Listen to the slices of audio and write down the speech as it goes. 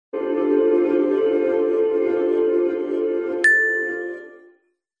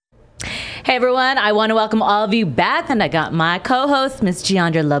Hey everyone, I want to welcome all of you back, and I got my co-host, Miss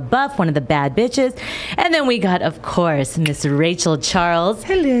Giandra LaBeouf, one of the bad bitches, and then we got, of course, Miss Rachel Charles.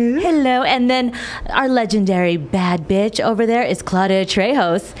 Hello. Hello, and then our legendary bad bitch over there is Claudia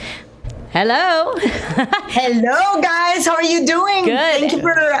Trejos. Hello. Hello, guys. How are you doing? Good. Thank you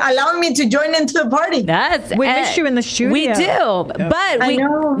for allowing me to join into the party. We missed you in the studio. We do,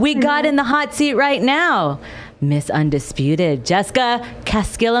 but we got in the hot seat right now. Miss Undisputed, Jessica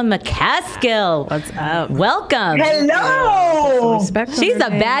Mccaskill. What's up? Welcome. Hello. She's a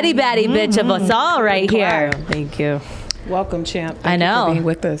baddie bitch of us all right here. Thank you. Welcome, champ. I know. Thank you for being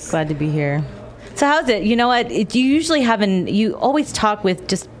with us. Glad to be here. So how's it? You know what? You usually you always talk with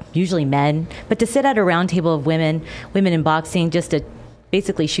just usually men, but to sit at a round table of women in boxing just to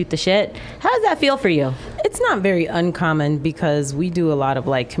basically shoot the shit, how does that feel for you? It's not very uncommon because we do a lot of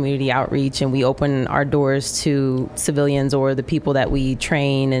like community outreach, and we open our doors to civilians or the people that we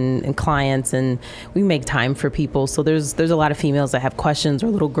train and clients, and we make time for people. So there's a lot of females that have questions or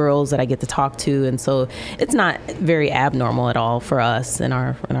little girls that I get to talk to, and so it's not very abnormal at all for us in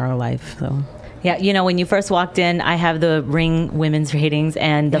our life. So. Yeah, you know, when you first walked in, I have the Ring women's ratings,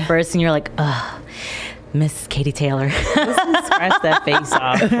 and the first thing you're like, ugh, Miss Katie Taylor. Scratch that face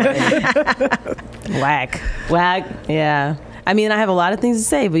off. Whack. Yeah. I mean, I have a lot of things to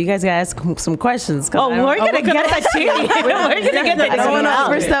say, but you guys got to ask some questions. Oh, we're going to get that to you. We're going to get that to you. I don't want to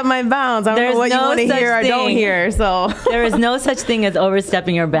overstep my bounds. I don't know what you want to hear or don't hear. So there is no such thing as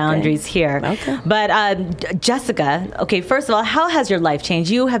overstepping your boundaries here. Okay. But Jessica, okay, first of all, how has your life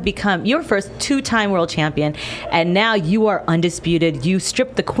changed? You have become your first 2-time world champion, and now you are undisputed. You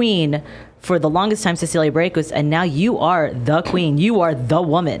stripped the queen for the longest time, Cecilia Braekhus, and now you are the queen. You are the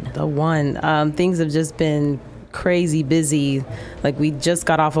woman. The one. Things have just been crazy busy. Like, we just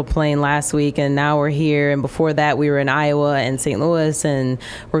got off a plane last week, and now we're here, and before that we were in Iowa and St. Louis, and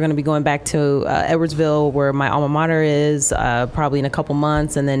we're going to be going back to Edwardsville, where my alma mater is, probably in a couple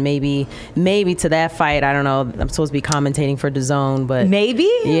months, and then maybe to that fight. I don't know, I'm supposed to be commentating for DAZN, but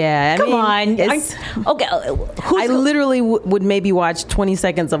maybe. Yeah, come on. Okay, I literally would maybe watch 20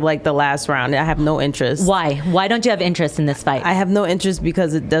 seconds of like the last round. I have no interest. Why don't you have interest in this fight? I have no interest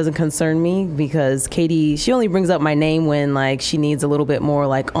because it doesn't concern me, because Katie, she only brings up my name when like she needs a little bit more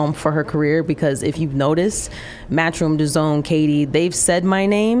like for her career, because if you've noticed, Matchroom, DAZN, Katie, they've said my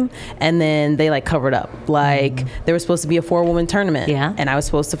name and then they like covered up. Like there was supposed to be a 4-woman tournament, and I was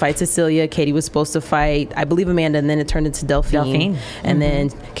supposed to fight Cecilia. Katie was supposed to fight, I believe, Amanda, and then it turned into Delphine. And then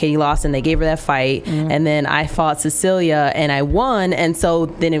Katie lost, and they gave her that fight, and then I fought Cecilia and I won, and so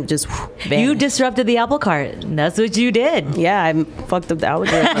then it just vanished. You disrupted the apple cart. That's what you did. Yeah, I fucked up the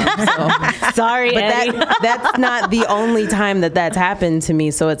algorithm. So. Sorry, but Eddie. that's not the only time that's happened to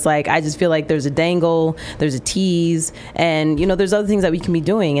me. So it's like, I just feel like there's a dangle, there's a tease, and you know, there's other things that we can be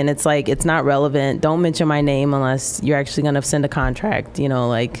doing, and it's like, it's not relevant. Don't mention my name unless you're actually going to send a contract. You know,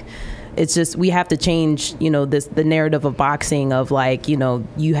 like, it's just, we have to change, you know, the narrative of boxing of like, you know,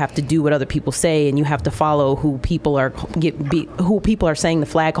 you have to do what other people say, and you have to follow who people are saying the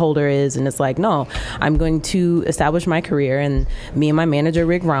flag holder is. And it's like, no, I'm going to establish my career, and me and my manager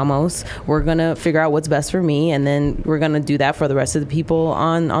Rick Ramos, we're gonna figure out what's best for me, and then we're gonna do that for the rest of the people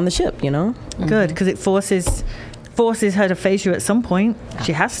on the ship, you know. Good, because it forces her to face you at some point.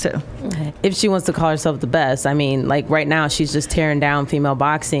 She has to. If she wants to call herself the best. I mean, like right now she's just tearing down female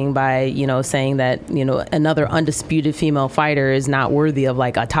boxing by, you know, saying that, you know, another undisputed female fighter is not worthy of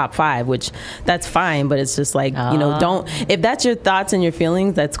like a top 5, which that's fine, but it's just like, you know, don't, if that's your thoughts and your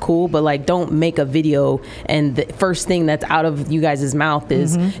feelings, that's cool, but like, don't make a video and the first thing that's out of you guys' mouth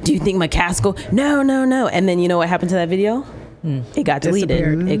is, do you think Mccaskill? No. And then you know what happened to that video? It got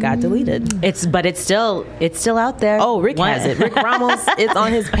deleted. It's still out there. Oh, Rick has it. Rick Ramos. It's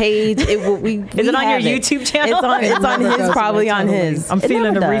on his page. Is it on your YouTube channel? It's on his. Probably on his. I'm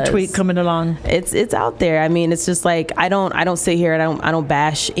feeling a retweet coming along. It's out there. I mean, it's just like, I don't sit here and I don't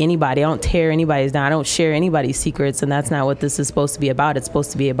bash anybody. I don't tear anybody's down. I don't share anybody's secrets, and that's not what this is supposed to be about. It's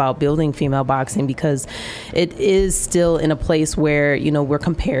supposed to be about building female boxing, because it is still in a place where, you know, we're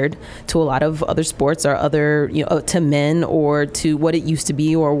compared to a lot of other sports or other, you know, to men or to what it used to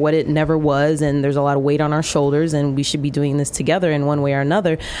be or what it never was, and there's a lot of weight on our shoulders, and we should be doing this together in one way or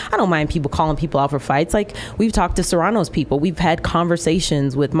another. I don't mind people calling people out for fights. Like, we've talked to Serrano's people. We've had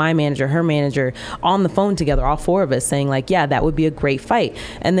conversations with my manager, her manager, on the phone together, all 4 of us, saying like, yeah, that would be a great fight.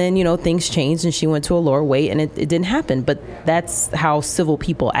 And then, you know, things changed and she went to a lower weight and it didn't happen. But that's how civil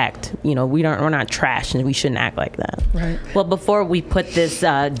people act. You know, we're not trash, and we shouldn't act like that. Right. Well, before we put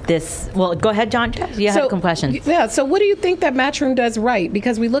well, go ahead, John. You have a question. Yeah. So what do you think think that Matchroom does right?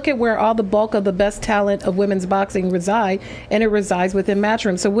 Because we look at where all the bulk of the best talent of women's boxing reside, and it resides within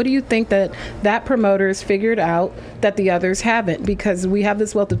Matchroom. So what do you think that promoters figured out that the others haven't? Because we have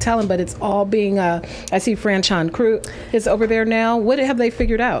this wealth of talent, but it's all being, I see Franchan Crew is over there now. What have they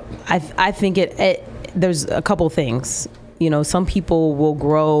figured out? I think there's a couple things. You know, some people will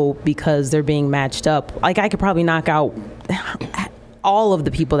grow because they're being matched up. Like, I could probably knock out all of the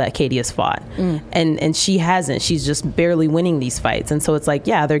people that Katie has fought, and she hasn't. She's just barely winning these fights, and so it's like,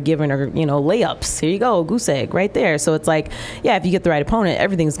 yeah, they're giving her, you know, layups. Here you go, goose egg right there. So it's like, yeah, if you get the right opponent,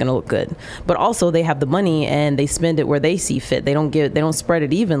 everything's gonna look good. But also, they have the money and they spend it where they see fit. They don't spread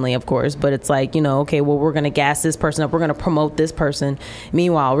it evenly, of course. But it's like, you know, okay, well, we're gonna gas this person up. We're gonna promote this person.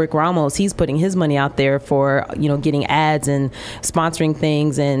 Meanwhile, Rick Ramos, he's putting his money out there for, you know, getting ads and sponsoring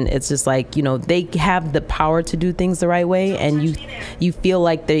things, and it's just like, you know, they have the power to do things the right way, and you feel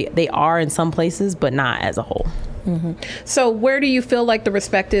like they are in some places, but not as a whole. Mm-hmm. So where do you feel like the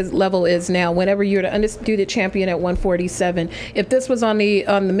respect level is now? Whenever you're the undisputed champion at 147, if this was on the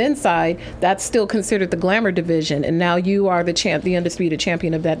men's side, that's still considered the glamour division, and now you are the undisputed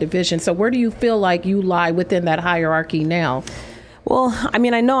champion of that division. So where do you feel like you lie within that hierarchy now? Well, I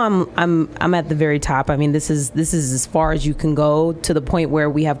mean, I know I'm at the very top. I mean, this is as far as you can go, to the point where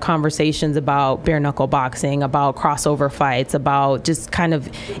we have conversations about bare knuckle boxing, about crossover fights, about just kind of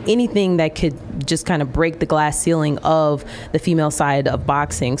anything that could just kind of break the glass ceiling of the female side of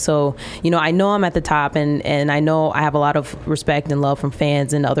boxing. So, you know I'm at the top, and I know I have a lot of respect and love from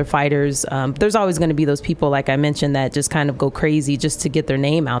fans and other fighters. There's always going to be those people, like I mentioned, that just kind of go crazy just to get their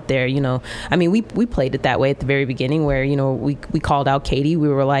name out there. You know, I mean, we played it that way at the very beginning, where, you know, we called out Katie. We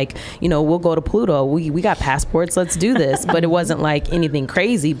were like, you know, we'll go to Pluto. We got passports. Let's do this. But it wasn't like anything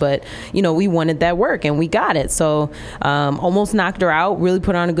crazy. But, you know, we wanted that work, and we got it. So almost knocked her out, really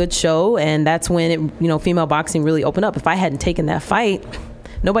put on a good show. And that's when, you know, female boxing really opened up. If I hadn't taken that fight,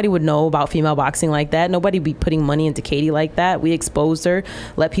 nobody would know about female boxing like that. Nobody would be putting money into Katie like that. We exposed her,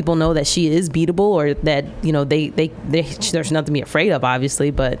 let people know that she is beatable, or that, you know, there's nothing to be afraid of,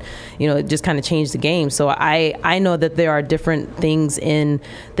 obviously, but, you know, it just kind of changed the game. So I know that there are different things in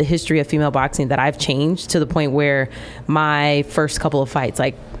the history of female boxing that I've changed, to the point where my first couple of fights,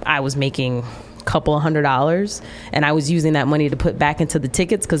 like, I was making couple $100, and I was using that money to put back into the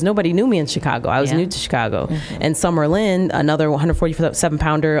tickets, because nobody knew me in Chicago. I was new to Chicago. And Summer Lynn, another 147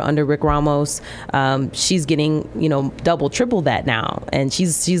 pounder under Rick Ramos, she's getting, you know, double, triple that now, and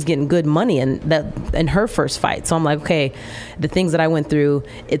she's getting good money in her first fight. So I'm like, okay, the things that I went through,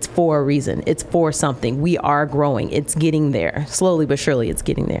 it's for a reason. It's for something. We are growing. It's getting there. Slowly but surely, it's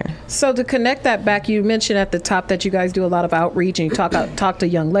getting there. So to connect that back, you mentioned at the top that you guys do a lot of outreach, and you talk to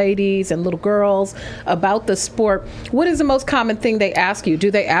young ladies and little girls about the sport. What is the most common thing they ask you?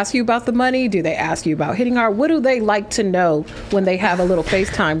 Do they ask you about the money? Do they ask you about hitting hard? What do they like to know when they have a little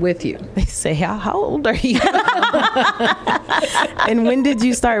FaceTime with you? They say, how old are you? And when did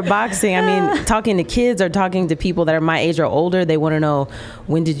you start boxing? I mean, talking to kids or talking to people that are my age or older, they want to know,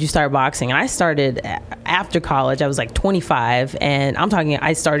 when did you start boxing? And I started after college. I was like 25, and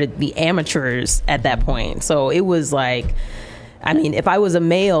I started the amateurs at that point. So it was like, I mean, if I was a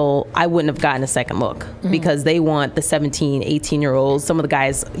male, I wouldn't have gotten a second look, because they want the 17, 18-year-olds. Some of the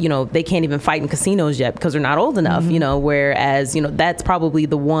guys, you know, they can't even fight in casinos yet because they're not old enough, you know, whereas, you know, that's probably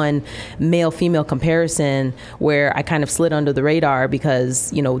the one male-female comparison where I kind of slid under the radar,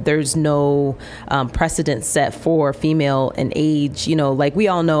 because, you know, there's no precedent set for female and age. You know, like, we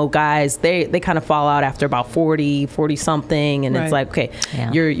all know guys, they kind of fall out after about 40-something, and it's like, okay,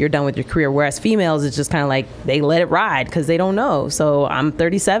 you're done with your career. Whereas females, it's just kind of like they let it ride because they don't know. So I'm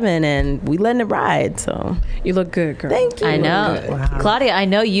 37, and we letting it ride. So you look good, girl. Thank you. I know. Wow. Claudia, I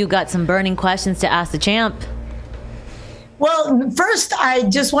know you got some burning questions to ask the champ. Well, first, I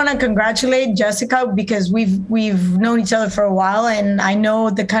just want to congratulate Jessica, because we've known each other for a while, and I know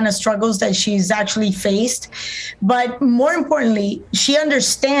the kind of struggles that she's actually faced. But more importantly, she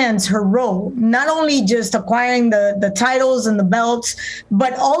understands her role, not only just acquiring the titles and the belts,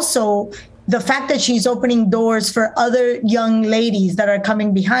 but also the fact that she's opening doors for other young ladies that are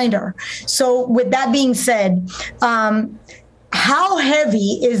coming behind her. So with that being said, how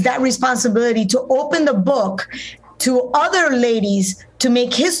heavy is that responsibility to open the book to other ladies to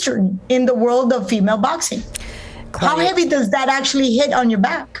make history in the world of female boxing? Claudia, how heavy does that actually hit on your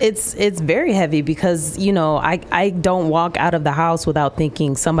back? It's very heavy, because, you know, I don't walk out of the house without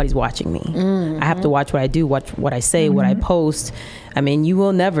thinking somebody's watching me. I have to watch what I do, watch what I say, what I post. I mean, you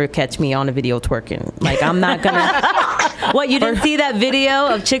will never catch me on a video twerking. Like, I'm not gonna. What, you didn't see that video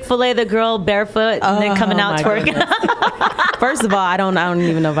of Chick-fil-A, the girl barefoot and then coming out twerking? First of all, I don't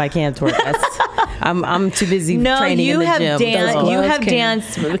even know if I can twerk. I'm too busy No, training you in the have gym. danced. You have Came.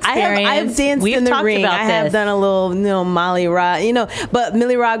 dance experience. I've danced We've in the talked ring. about I have this. done a little, Molly rock, but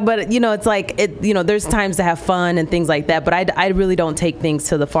Millie rock. But it's like there's times to have fun and things like that. But I really don't take things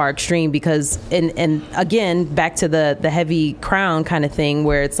to the far extreme because, and again, back to the heavy crown kind of thing,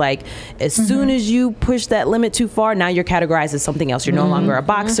 where it's like as soon as you push that limit too far, now you're categorized as something else. You're no longer a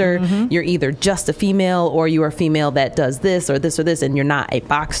boxer. You're either just a female or you're a female that does this or this or this, and you're not a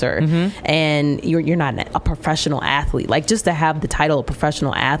boxer, and you're not a professional athlete. Like, just to have the title of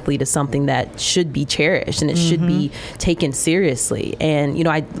professional athlete is something that should be cherished and it should be taken seriously. And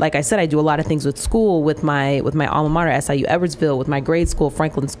like I said, I do a lot of things with school, with my alma mater, SIU Edwardsville, with my grade school,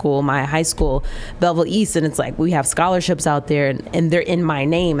 Franklin School, my high school, Belleville East, and it's like we have scholarships out there, and they're in my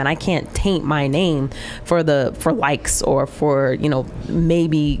name, and I can't taint my name for likes or for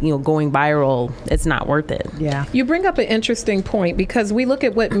maybe going viral. It's not worth it. Yeah. You bring up an interesting point because we look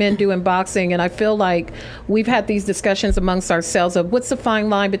at what men do in boxing, and I feel like we've had these discussions amongst ourselves of what's the fine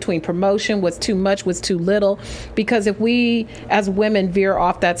line between promotion, what's too much, what's too little. Because if we as women veer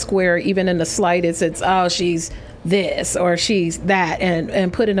off that square, even in the slightest, it's, oh, she's this or she's that,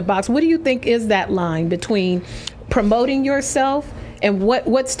 and put in a box. What do you think is that line between promoting yourself and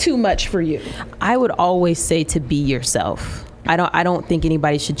what's too much for you? I would always say to be yourself. I don't think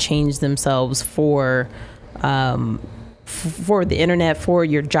anybody should change themselves for the internet, for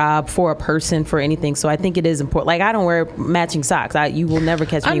your job, for a person, for anything. So I think it is important. Like, I don't wear matching socks. You will never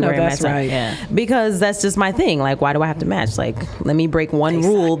catch me wearing matching socks. Yeah. Because that's just my thing. Like, why do I have to match? Like, let me break one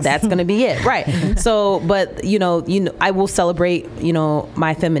rule. That's going to be it. Right. So, but I will celebrate,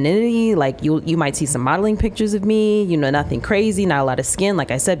 my femininity. Like, you might see some modeling pictures of me, nothing crazy, not a lot of skin,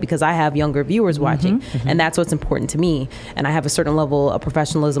 like I said, because I have younger viewers watching, and that's what's important to me. And I have a certain level of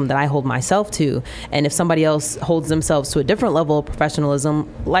professionalism that I hold myself to. And if somebody else holds themselves to a different level of professionalism,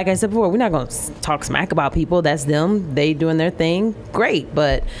 like I said before, we're not going to talk smack about people. That's them. They doing their thing. Great.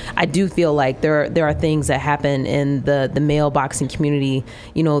 But I do feel like there are things that happen in the male boxing community,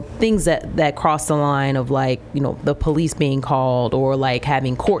 things that cross the line of, like, the police being called, or like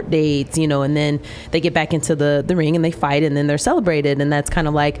having court dates, and then they get back into the ring and they fight, and then they're celebrated. And that's kind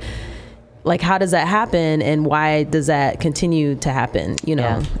of like, how does that happen, and why does that continue to happen?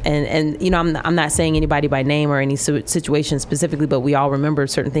 Yeah. And I'm not saying anybody by name or any situation specifically, but we all remember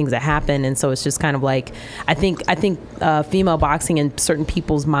certain things that happen, and so it's just kind of like, I think female boxing in certain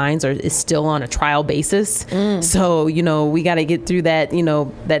people's minds is still on a trial basis. So we got to get through that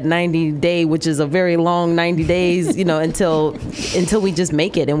that 90 day, which is a very long 90 days, until we just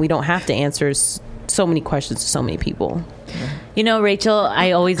make it, and we don't have to answer so many questions to so many people. Rachel,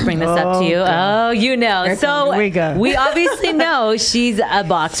 I always bring this up to you. God. Oh, So we obviously know she's a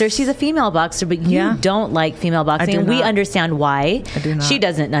boxer. She's a female boxer, but you don't like female boxing. And we understand why. I do not. She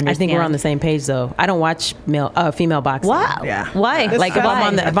doesn't understand. I think we're on the same page, though. I don't watch female boxing. Wow. Yeah. Why? Like, if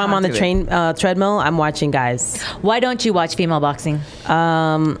I'm on the treadmill, I'm watching guys. Why don't you watch female boxing?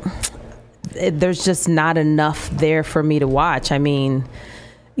 There's just not enough there for me to watch. I mean,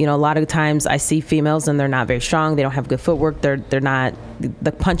 a lot of times I see females and they're not very strong. They don't have good footwork. They're not,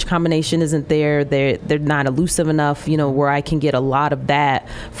 the punch combination isn't there. They're not elusive enough, where I can get a lot of that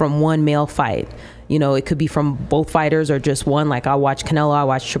from one male fight. It could be from both fighters or just one. Like, I'll watch Canelo, I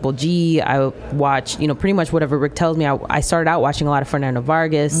watch Triple G, I watch, pretty much whatever Rick tells me. I started out watching a lot of Fernando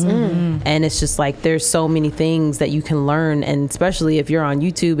Vargas, and it's just like, there's so many things that you can learn, and especially if you're on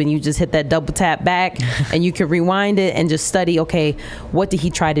YouTube and you just hit that double tap back and you can rewind it and just study, okay, what did he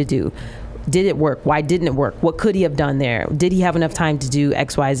try to do? Did it work? Why didn't it work? What could he have done there? Did he have enough time to do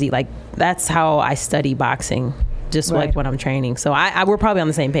X, Y, Z? Like, that's how I study boxing. Just like when I'm training. So we're probably on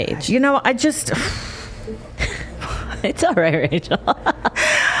the same page. I just... It's all right, Rachel.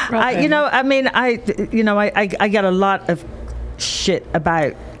 I get a lot of shit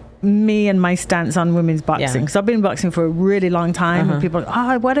about me and my stance on women's boxing, because I've been boxing for a really long time, and people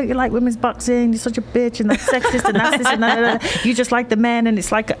are, why don't you like women's boxing? You're such a bitch, and that's sexist, and that's this and that. You just like the men. And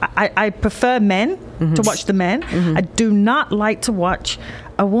it's like, I prefer men to watch the men. I do not like to watch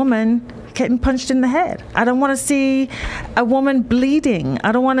a woman getting punched in the head. I don't want to see a woman bleeding.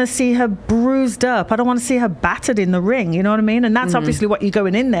 I don't want to see her bruised up. I don't want to see her battered in the ring. You know what I mean? And that's obviously what you're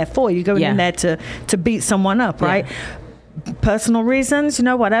going in there for. You're going in there to beat someone up, right? Personal reasons,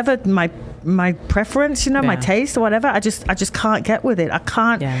 whatever, my preference, my taste or whatever. I just can't get with it. I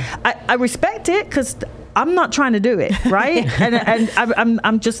can't. I respect it, because I'm not trying to do it, right? and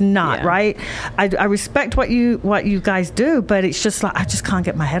I'm just not, right? I respect what you guys do, but it's just like, I just can't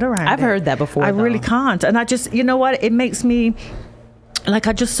get my head around it. I've heard that before. I really can't. And I just, it makes me, like,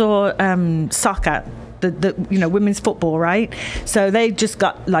 I just saw soccer the women's football, right? So they just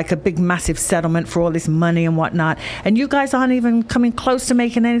got like a big massive settlement for all this money and whatnot, and you guys aren't even coming close to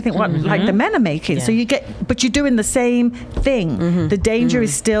making anything like the men are making. So but you're doing the same thing. The danger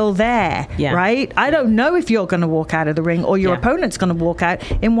is still there, right? I don't know if you're going to walk out of the ring or your opponent's going to walk out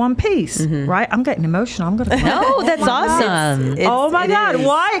in one piece, right? I'm getting emotional. I'm going to No, that's awesome. Oh my God!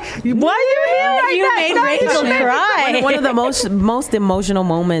 Why are you here right You made Rachel cry. One of the most emotional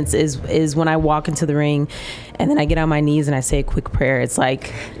moments is when I walk into the ring, and then I get on my knees and I say a quick prayer. It's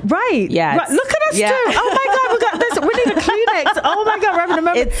like, right? Yeah. Right. Look at us too. Oh my God! We got this. We need a Kleenex. Oh my God! We're having a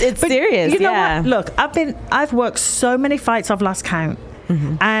moment. It's serious. You know what? Look, I've worked so many fights. I've lost count,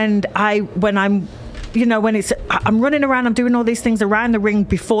 and when I'm running around, I'm doing all these things around the ring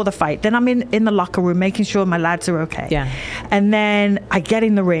before the fight. Then I'm in the locker room making sure my lads are okay. Yeah. And then I get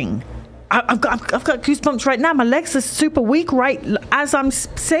in the ring. I've got goosebumps right now. My legs are super weak right as I'm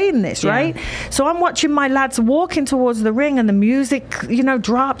saying this, right? So I'm watching my lads walking towards the ring, and the music,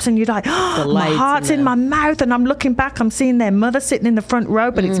 drops, and you're like, oh, my heart's in my mouth, and I'm looking back, I'm seeing their mother sitting in the front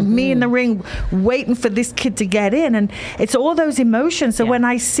row, but it's me in the ring waiting for this kid to get in, and it's all those emotions. So when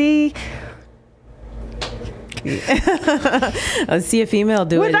I see I see a female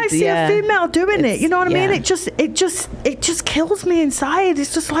do it. When I see a female doing it, you know what I mean? It just kills me inside.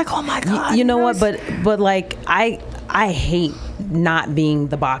 It's just like, oh my God. You know what? But like I hate not being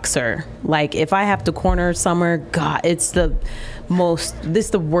the boxer. Like if I have to corner Summer, God, it's the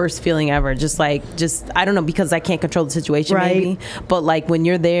worst feeling ever. Just I don't know, because I can't control the situation, maybe. But like when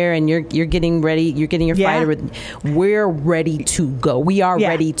you're there and you're getting ready, you're getting your fighter. We're ready to go. We are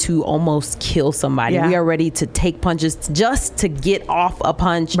ready to almost kill somebody. We are ready to take punches just to get off a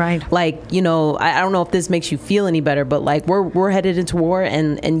punch. Right. Like, I don't know if this makes you feel any better, but like we're headed into war,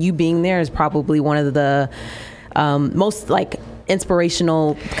 and you being there is probably one of the most like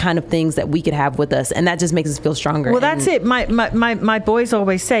inspirational kind of things that we could have with us, and that just makes us feel stronger. Well, that's it. My boys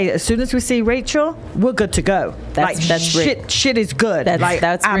always say, as soon as we see Rachel, we're good to go. That's shit is good.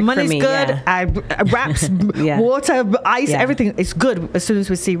 That's our money's good. Our wraps, water, ice, everything is good as soon as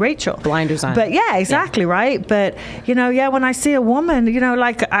we see Rachel. Blinders on. But exactly right. But when I see a woman,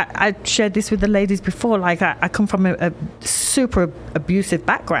 like I shared this with the ladies before. Like I come from a super abusive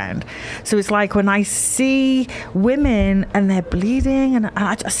background, so it's like when I see women and they're bleeding, and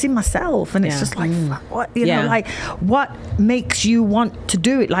I see myself, and it's just like, what, like, what makes you want to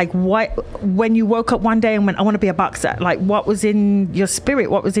do it? Like, what, when you woke up one day and went, I want to be a boxer, like, what was in your spirit?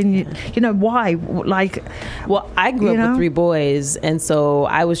 What was in you, why? Like, well, I grew up with 3 boys, and so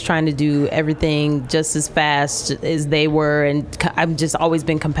I was trying to do everything just as fast as they were, and I've just always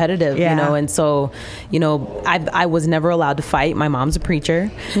been competitive, and so, I was never allowed to fight. My mom's a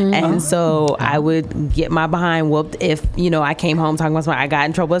preacher, and so I would get my behind whooped if, I came home talking about something. I got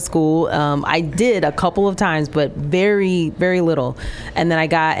in trouble at school. I did a couple of times, but very, very little. And then I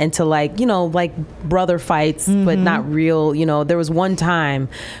got into like brother fights, but not real. There was one time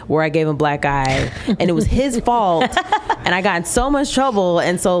where I gave him a black eye, and it was his fault. And I got in so much trouble.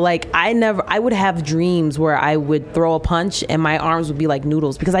 And so like I would have dreams where I would throw a punch and my arms would be like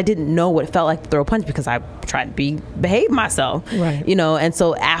noodles, because I didn't know what it felt like to throw a punch, because I tried to behave myself, right? And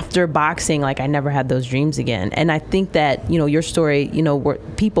so after boxing, like I never had those dreams again. And I think that, your story, where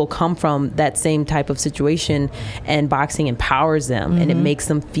people come from that same type of situation, and boxing empowers them, and it makes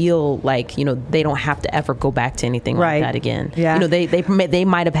them feel like, they don't have to ever go back to anything like that again. Yeah. They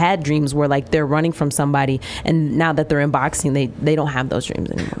might have had dreams where like they're running from somebody, and now that they're in boxing, they don't have those dreams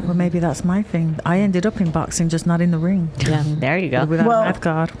anymore. Well, maybe that's my thing. I ended up in boxing, just not in the ring. Yeah, there you go. Without a mouth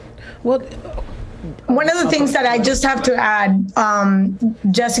guard. Well, one of the things that I just have to add,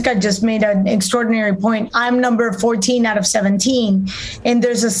 Jessica just made an extraordinary point. I'm number 14 out of 17. And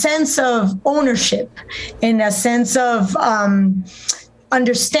there's a sense of ownership and a sense of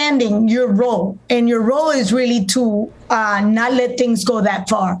understanding your role. And your role is really to not let things go that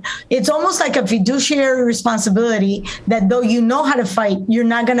far. It's almost like a fiduciary responsibility that though you know how to fight, you're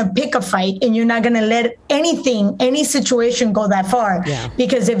not going to pick a fight, and you're not going to let any situation go that far. Yeah.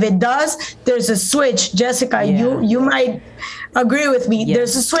 Because if it does, there's a switch. Jessica, you might agree with me. Yeah.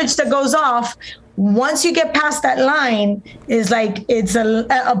 There's a switch that goes off. Once you get past that line, it's like it's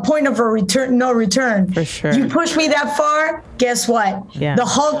a point of no return. For sure. You push me that far, guess what? Yeah. The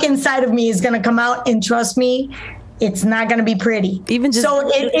Hulk inside of me is going to come out, and trust me, it's not going to be pretty.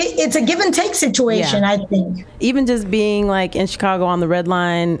 So it's a give and take situation, I think. Even just being like in Chicago on the red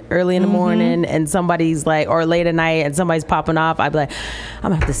line early in the morning, and somebody's like, or late at night, and somebody's popping off, I'd be like,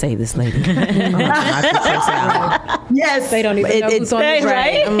 I'm going to have to save this lady. Yes. They don't even know who's on the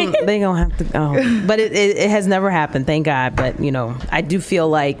right. They don't have to go. But it has never happened, thank God. But, I do feel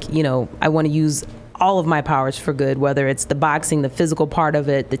like, I want to use all of my powers for good, whether it's the boxing, the physical part of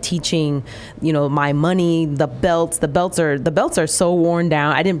it, the teaching, my money, the belts. The belts are so worn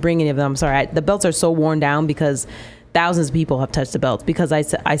down. I didn't bring any of them. I'm sorry. The belts are so worn down because thousands of people have touched the belts, because I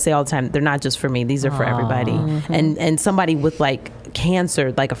say all the time, they're not just for me. These are for everybody. And somebody with like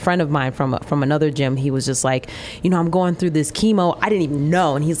cancer, like a friend of mine from another gym, he was just like, I'm going through this chemo. I didn't even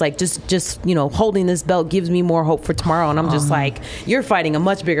know. And he's like, just holding this belt gives me more hope for tomorrow. And I'm just like, you're fighting a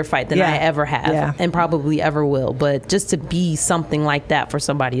much bigger fight than I ever have and probably ever will. But just to be something like that for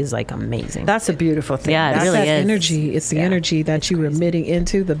somebody is like amazing. That's a beautiful thing. Yeah, That's it really that is. energy. It's the energy that you are emitting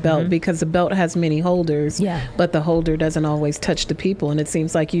into the belt, because the belt has many holders, but the holder doesn't always touch the people. And it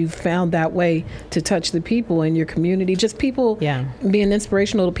seems like you've found that way to touch the people in your community, just people being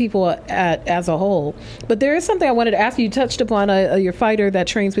inspirational to people as a whole. But there is something I wanted to ask you. You touched upon your fighter that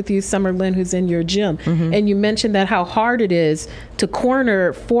trains with you, Summer Lynn, who's in your gym. And you mentioned that how hard it is to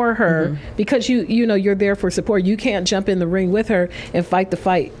corner for her, because you're there for support. You can't jump in the ring with her and fight the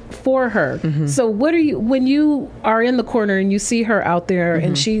fight for her. So what are you, when you are in the corner and you see her out there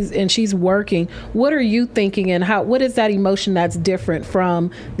and she's working, what are you thinking, and what is that emotion that's different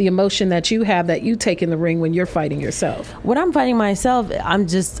from the emotion that you have that you take in the ring when you're fighting yourself? When I'm fighting myself,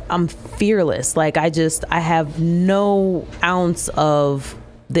 I'm fearless. Like I have no ounce of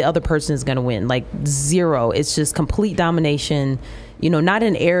the other person is going to win, like zero. It's just complete domination, not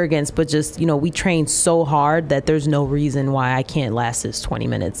in arrogance, but just, we train so hard that there's no reason why I can't last this 20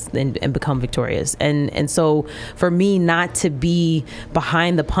 minutes and become victorious. And so for me not to be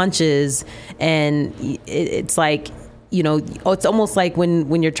behind the punches, and it's like, it's almost like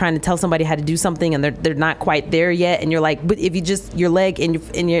when you're trying to tell somebody how to do something and they're not quite there yet, and you're like, but if you just your leg and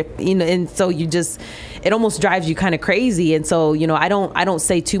and so you just, it almost drives you kind of crazy. And so I don't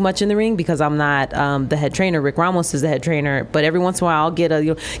say too much in the ring because I'm not the head trainer. Rick Ramos is the head trainer, but every once in a while I'll get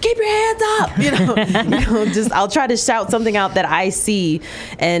keep your hands up, just I'll try to shout something out that I see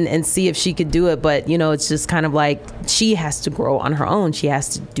and see if she could do it. But it's just kind of like she has to grow on her own. She has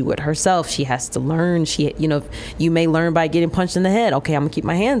to do it herself. She has to learn. You may learn by getting punched in the head. Okay, I'm gonna keep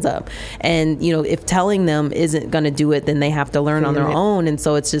my hands up. And if telling them isn't gonna do it, then they have to learn on their own. And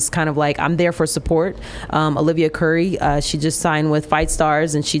so it's just kind of like I'm there for support. Olivia Curry, she just signed with Fight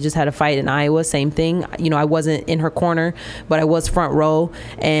Stars, and she just had a fight in Iowa. Same thing. I wasn't in her corner, but I was front row.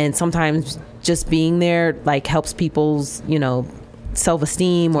 And sometimes just being there like helps people's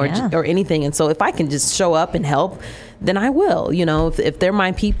self-esteem or anything. And so if I can just show up and help, then I will. If they're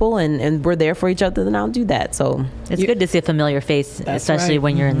my people and we're there for each other, then I'll do that. So it's good to see a familiar face, especially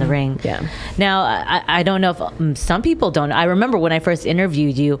when you're in the ring. Yeah. Now, I don't know if some people don't. I remember when I first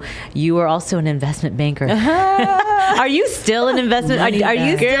interviewed you, you were also an investment banker. Are you still an investment? Are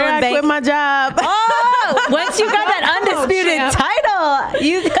you still in bank? I quit my job. Oh, once you got that undisputed title,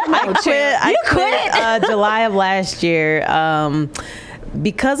 I quit July of last year.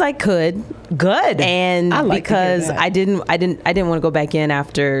 Because I could, and because I didn't want to go back in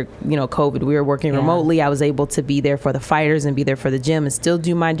after COVID. We were working remotely. I was able to be there for the fighters and be there for the gym and still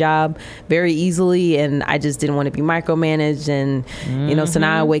do my job very easily. And I just didn't want to be micromanaged. And so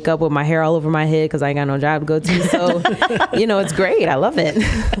now I wake up with my hair all over my head because I ain't got no job to go to. So it's great. I love it.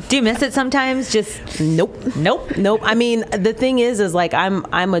 Do you miss it sometimes? Just nope. I mean, the thing is like I'm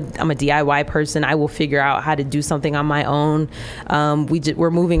a DIY person. I will figure out how to do something on my own.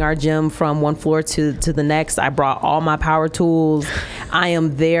 We're moving our gym from one floor to the next. I brought all my power tools. I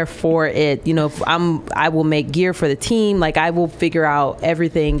am there for it. I will make gear for the team. Like I will figure out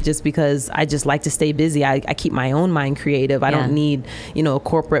everything just because I just like to stay busy. I keep my own mind creative. I don't need, a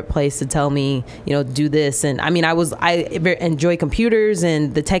corporate place to tell me, do this. And I mean, I enjoy computers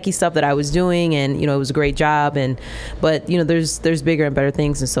and the techie stuff that I was doing, and, it was a great job. But there's bigger and better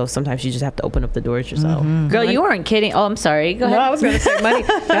things. And so sometimes you just have to open up the doors yourself. Girl, you weren't kidding. Oh, I'm sorry. Go ahead. No, I was going to say money.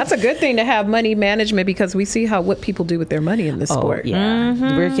 That's a good thing to have money management, because we see what people do with their money in this sport.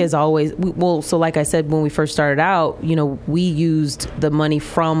 Yeah. Rick is always, so like I said, when we first started out, we used the money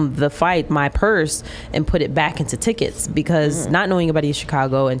from the fight, my purse, and put it back into tickets, because not knowing anybody in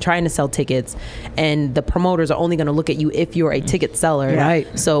Chicago and trying to sell tickets, and the promoters are only going to look at you if you're a ticket seller. Right.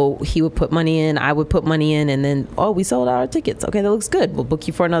 So he would put money in, I would put money in, and then, we sold out our tickets. Okay, that looks good. We'll book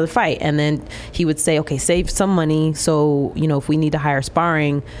you for another fight. And then he would say, okay, save some money. So, if we need to hire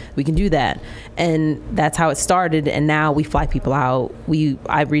sparring, we can do that. And that's how it started. And now we fly people out.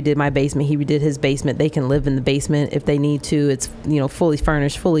 I redid my basement. He redid his basement. They can live in the basement if they need to. It's, fully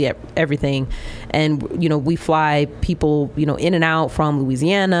furnished, fully everything. And, we fly people, in and out from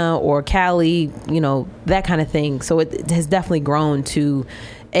Louisiana or Cali, that kind of thing. So it has definitely grown to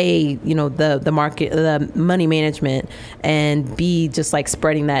the market, the money management, and B, just like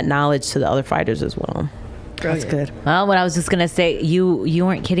spreading that knowledge to the other fighters as well. That's good. Well, what I was just gonna say, you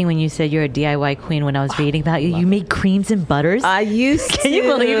weren't kidding when you said you're a DIY queen. When I was reading about you, you made creams and butters. I used to. Can you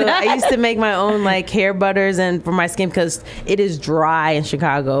believe that? I used to make my own like hair butters and for my skin because it is dry in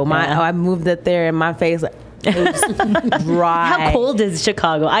Chicago. I moved it there and my face. It was dry. How cold is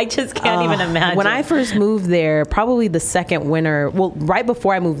Chicago? I just can't even imagine. When I first moved there, probably the second winter, well, right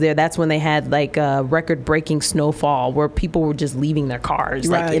before I moved there, that's when they had like a record-breaking snowfall where people were just leaving their cars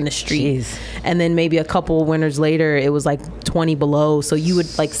like in the street. Jeez. And then maybe a couple winters later, it was like 20 below. So you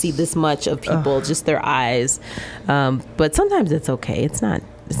would like see this much of people, just their eyes. But sometimes it's okay. It's not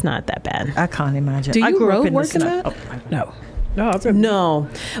that bad. I can't imagine. Do you road work in snow. that? No. No.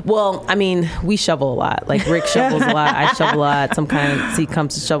 Well, I mean, we shovel a lot. Like Rick shovels a lot. I shovel a lot. Sometimes he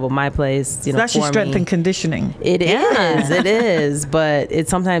comes to shovel my place. You know, that's your for strength me. and conditioning. It is. But it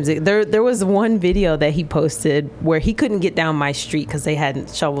sometimes there was one video that he posted where he couldn't get down my street because they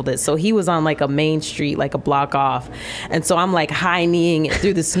hadn't shoveled it. So he was on like a main street, like a block off, and so I'm like high kneeing it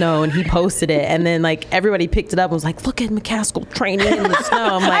through the snow, and he posted it, and then like everybody picked it up and was like, "Look at Mccaskill training in the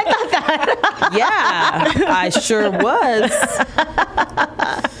snow." I'm like, "Yeah, I sure was."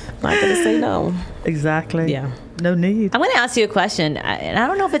 Not gonna say no. Exactly. Yeah. No need. I'm going to ask you a question, and I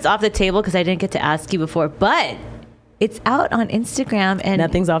don't know if it's off the table because I didn't get to ask you before, but it's out on Instagram, and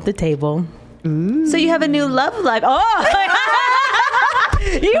Nothing's off the table. so you have a new love life. Oh,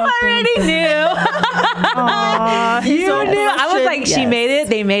 you already knew. You knew. I was like, she made it.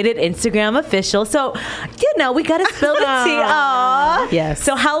 They made it Instagram official. So, we got to spill the tea. Aw. Yes.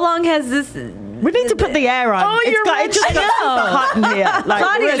 So how long has this? We need to put the air on. Oh, you're right. It just got I know. super hot in here. Like,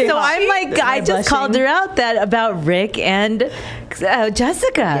 Claudia, really so hot. I'm like, I just called her out about Rick and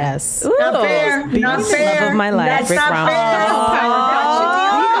Jessica. Yes. Ooh. Not fair. Not fair. Love of my life, That's Rick not Brown. fair.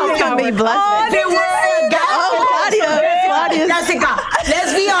 Oh, it's gonna be blessed. They were Claudia. Jessica,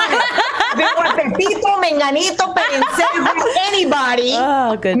 let's be honest. They were Pepito, Menganito, Perencel, with anybody,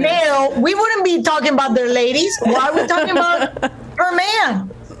 Oh, goodness. male, we wouldn't be talking about their ladies. Why are we talking about her man?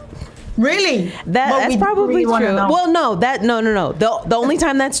 Really? That's probably really wanna true. know. Well, no. The only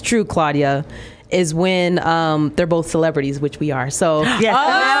time that's true, Claudia, is when they're both celebrities, which we are. So Yes.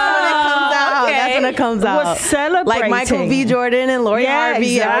 that's when it comes out. We're celebrating. Like Michael B. Jordan and Lori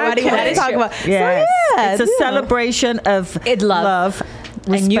Harvey. exactly. Everybody wants to talk about. Yes. So, yeah, It's a celebration of Love. respect,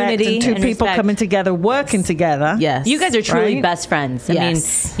 And unity and two and people respect. coming together, working together. Yes. You guys are truly Right? best friends. I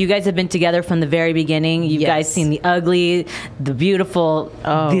Yes. mean, you guys have been together from the very beginning. You guys seen the ugly, the beautiful,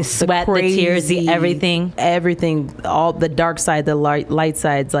 the sweat, the tears, the everything, all the dark side, the light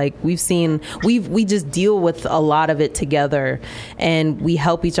sides. Like we just deal with a lot of it together, and we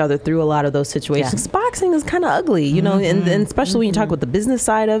help each other through a lot of those situations. Yeah. Boxing is kind of ugly, you know, and especially when you talk about the business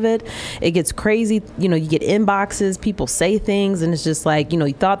side of it, it gets crazy. You know, you get inboxes, people say things, and it's just like, you know,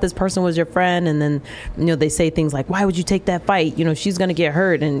 you thought this person was your friend, and then, you know, they say things like, why would you take that fight? You know, she's going to get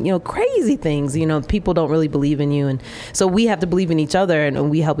hurt, and, you know, crazy things. You know, people don't really believe in you, and so we have to believe in each other, and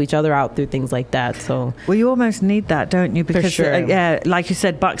we help each other out through things like that. So Well, you almost need that, don't you? Because sure. like you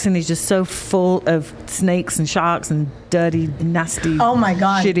said, boxing is just so full of snakes and sharks and dirty, nasty, Oh my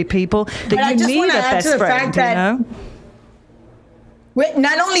God. shitty people that But I you just need wanna a add best to the friend. fact that- You know?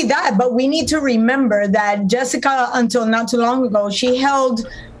 Not only that, but we need to remember that Jessica, until not too long ago, she held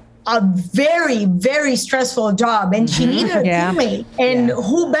a very, very stressful job, and she needed a teammate. And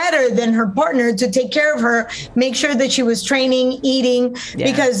who better than her partner to take care of her, make sure that she was training, eating,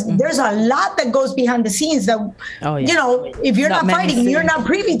 because there's a lot that goes behind the scenes that, you know, if you're not many fighting, see. you're not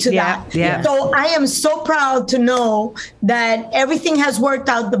privy to that. Yeah. So I am so proud to know that everything has worked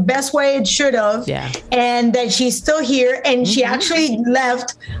out the best way it should have, and that she's still here, and she actually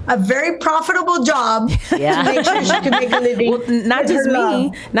left a very profitable job to make sure she can make a living. Well, not with just her me,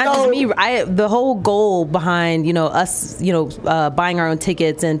 love. not just me. The whole goal behind, you know, us, you know, buying our own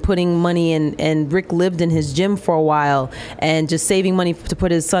tickets and putting money in, and Rick lived in his gym for a while and just saving money to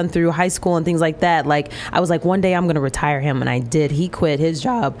put his son through high school and things like that. Like, I was like, one day I'm going to retire him, and I did. He quit his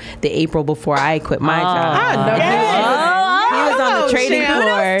job the April before I quit my job. He was on the trading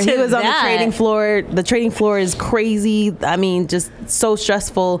floor. He was on the trading floor. The trading floor is crazy. I mean, just so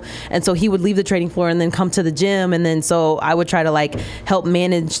stressful. And so he would leave the trading floor and then come to the gym. And then so I would try to like help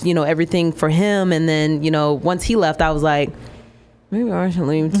manage, you know, everything for him. And then, you know, once he left, I was like, Maybe I should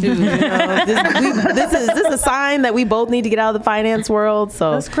leave too. This is a sign that we both need to get out of the finance world.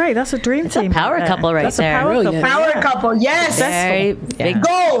 So that's great. That's a dream team. A power couple right there. Power couple. Yes. Very big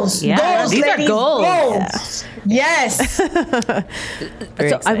goals. Yeah. Goals. These ladies, are goals. Yes. So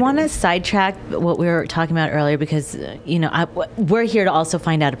I want to sidetrack what we were talking about earlier because, we're here to also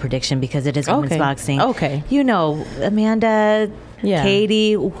find out a prediction because it is women's boxing. Okay. Amanda,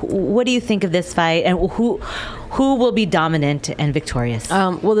 Katie, what do you think of this fight and who will be dominant and victorious?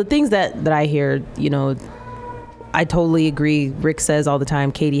 Well, the things that I hear, I totally agree. Rick says all the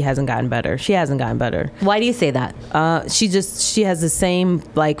time, Katie hasn't gotten better. She hasn't gotten better. Why do you say that? She has the same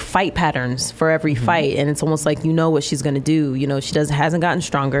fight patterns for every fight, and it's almost like what she's going to do. She hasn't gotten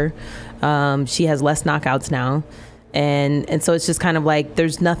stronger. She has less knockouts now. And so it's just kind of like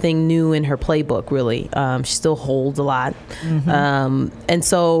there's nothing new in her playbook, really. She still holds a lot. And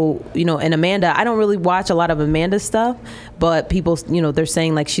so, and Amanda, I don't really watch a lot of Amanda's stuff, but people, they're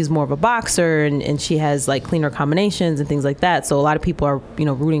saying like she's more of a boxer and she has like cleaner combinations and things like that. So a lot of people are,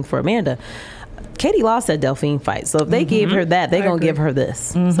 rooting for Amanda. Katie lost that Delphine fight. So if they gave her that, they're going to give her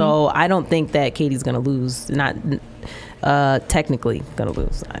this. So I don't think that Katie's going to lose, not technically going to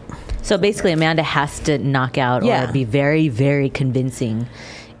lose. So basically, Amanda has to knock out or be very, very convincing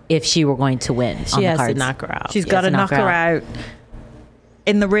if she were going to win. She has to knock her out. She's got to knock her out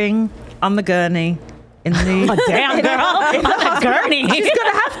in the ring, on the gurney. In the damn girl, on the gurney. She's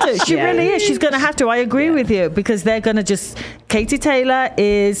going to have to. She really is. She's going to have to. I agree with you because they're going to just. Katie Taylor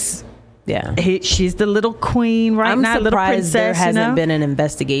is. Yeah, she's the little queen right now. I'm surprised little princess, there hasn't been an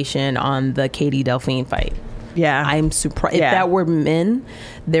investigation on the Katie Delphine fight. Yeah, I'm surprised. If that were men,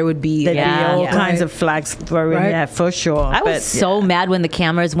 there would be all kinds of flags thrown. Right. Yeah, for sure. I was so mad when the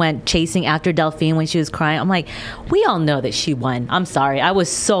cameras went chasing after Delphine when she was crying. I'm like, we all know that she won. I'm sorry. I was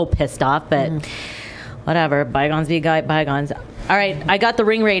so pissed off, but whatever. Bygones be bygones. All right, I got the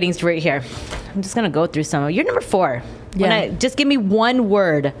ring ratings right here. I'm just gonna go through some of. You're number 4. Just give me one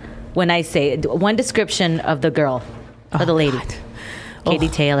word when I say one description of the girl or the lady. God. Katie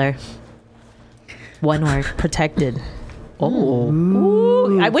Taylor. One word. Protected. Oh.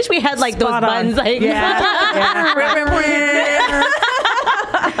 Ooh. I wish we had like those buttons. Like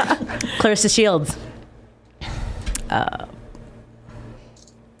Clarissa Shields.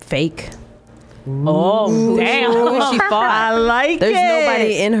 Fake. Oh, damn. She fought. I like There's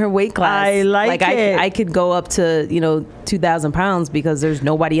nobody in her weight class. I like it. I could go up to, 2,000 pounds because there's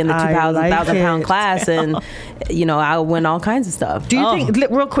nobody in the 2,000 pound class. And, I'll win all kinds of stuff. Do you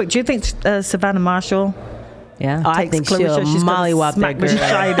think, real quick, do you think Savannah Marshall? Yeah. I think she'll mollywop that girl.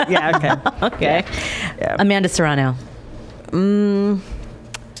 Yeah, okay. Okay. Yeah. Amanda Serrano.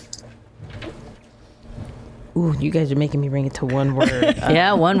 Ooh, you guys are making me bring it to one word.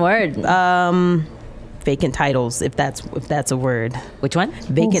 Yeah, one word. Vacant titles, if that's a word. Which one?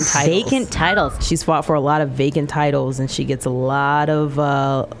 Vacant titles. Vacant titles. She's fought for a lot of vacant titles, and she gets a lot of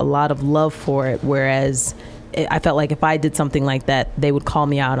love for it. Whereas, I felt like if I did something like that, they would call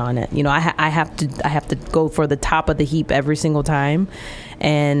me out on it. I have to go for the top of the heap every single time.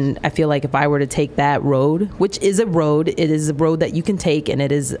 And I feel like if I were to take that road, which is a road, it is a road that you can take, and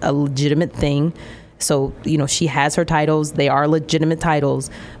it is a legitimate thing. So, she has her titles. They are legitimate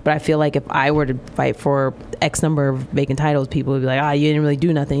titles. But I feel like if I were to fight for X number of vacant titles, people would be like, you didn't really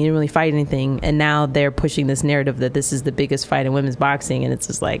do nothing. You didn't really fight anything. And now they're pushing this narrative that this is the biggest fight in women's boxing. And it's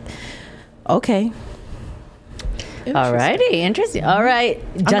just like, okay. All righty. Interesting. All right.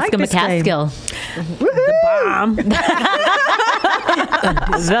 Jessica Mccaskill. The bomb.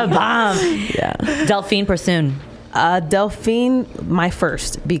 The bomb. Yeah. Delphine Pursoon. Delphine, my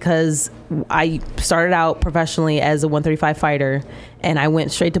first, because I started out professionally as a 135 fighter, and I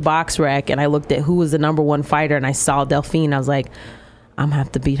went straight to Box Rec, and I looked at who was the number 1 fighter, and I saw Delphine. I was like, I'm gonna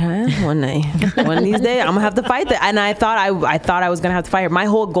have to beat her one day. One of these days, I'm gonna have to fight that. And I thought I was gonna have to fight her. My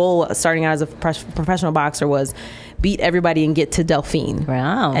whole goal, starting out as a professional boxer, was beat everybody and get to Delphine.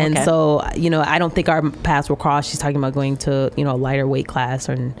 Wow. And so, I don't think our paths will cross. She's talking about going to, a lighter weight class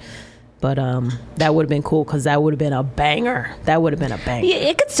But that would have been cool because that would have been a banger. Yeah,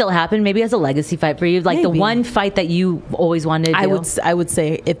 it could still happen, maybe as a legacy fight for you, like maybe. The one fight that you always wanted to do. I would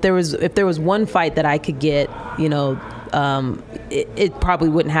say if there was one fight that I could get, it probably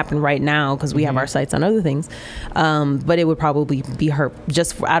wouldn't happen right now because we have our sights on other things. But it would probably be her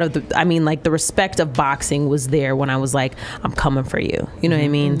just out of the respect of boxing was there when I was like, I'm coming for you. You know what I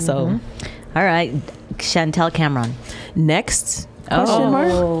mean? So, all right, Chantel Cameron next. Question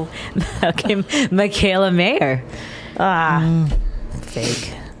mark? Okay, Michaela Mayer.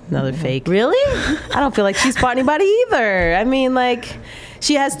 Fake. Another fake. Really? I don't feel like she's fought anybody either. I mean, like,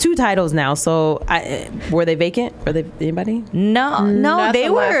 she has 2 titles now. So, were they vacant? Were they anybody? No, Not they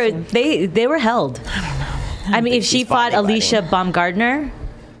the last were. one. They were held. I mean, if she fought Alicia Baumgardner.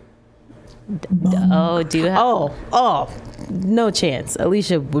 Oh, do you have? Oh, no chance.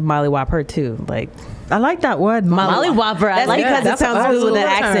 Alicia would mollywop her too. Like, I like that word, Mollywopper. I that's like because that. it sounds good with an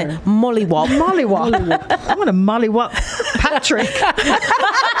accent. Mollywop. Mollywop. I'm gonna mollywop Patrick.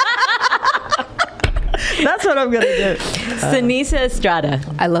 That's what I'm gonna do. Sinisa Estrada.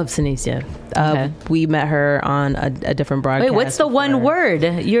 I love Sinicia. Okay. We met her on a different broadcast. Wait, what's the one word?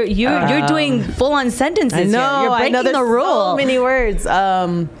 You're doing full on sentences. I know. Here. You're breaking there's the rule. so many words.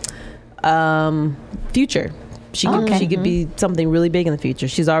 Future. She could be something really big in the future.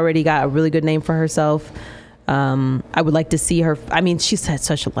 She's already got a really good name for herself. I would like to see her. I mean, she's had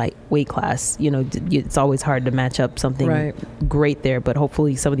such a light weight class. You know, it's always hard to match up something great there. But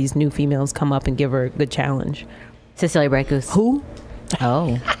hopefully, some of these new females come up and give her a good challenge. Cecilia Brækhus. Who?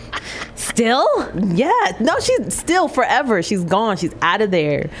 Oh. Still? Yeah. No, she's still forever. She's gone. She's out of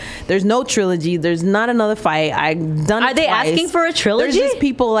there. There's no trilogy. There's not another fight. I've done it Are they twice. asking for a trilogy? There's just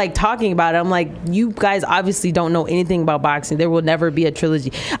people like talking about it. I'm like, you guys obviously don't know anything about boxing. There will never be a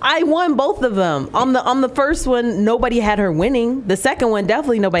trilogy. I won both of them. On the first one, nobody had her winning. The second one,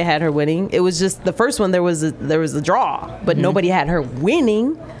 definitely nobody had her winning. It was just the first one there was a draw, but nobody had her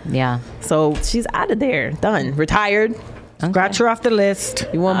winning. Yeah. So she's out of there. Done. Retired. Scratch her off the list.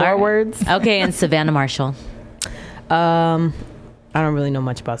 You want more words? Okay, and Savannah Marshall. I don't really know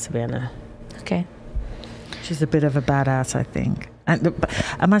much about Savannah. Okay. She's a bit of a badass, I think. And,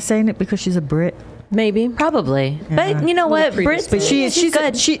 am I saying it because she's a Brit? Maybe. Probably. But you know what? Brits, But she's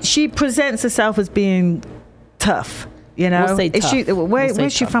good. she presents herself as being tough. You know, We'll say Is tough.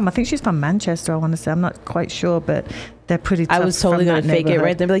 where's she tough. from? I think she's from Manchester. I want to say. I'm not quite sure, but they're pretty tough. I was totally from going to that fake it neighborhood.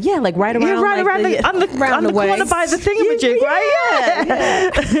 right there. Be like, yeah, like right around. Yeah, right around around on the corner by the thingamajig,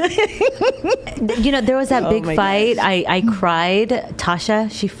 right? Yeah. You know, there was that big my fight. I cried. Tasha,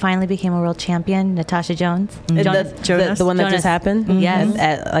 she finally became a world champion. Natasha Jones. The one that Jonas. just happened? Yes.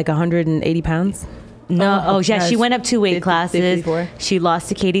 At like 180 pounds? No, Oh, yeah, she yes. went up 2 weight 50, classes. 54. She lost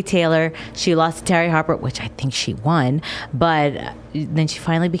to Katie Taylor. She lost to Terry Harper, which I think she won. But then she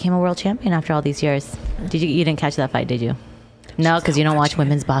finally became a world champion after all these years. You didn't catch that fight, did you? No, because you don't watch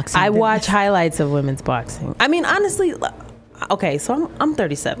women's boxing. I watch highlights of women's boxing. I mean, honestly, okay, so I'm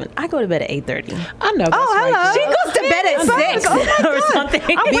 37. I go to bed at 8:30. I know. That's hello. right. She goes to bed at 6 or something.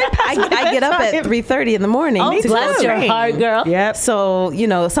 I get up at 3:30 in the morning. Oh, to bless go your train. heart, girl. Yep. So, you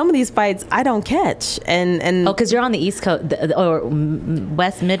know, some of these fights I don't catch. And Oh, because you're on the East Coast or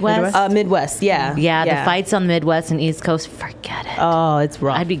Midwest? Midwest, yeah. Yeah, the fights on the Midwest and East Coast, forget it. Oh, it's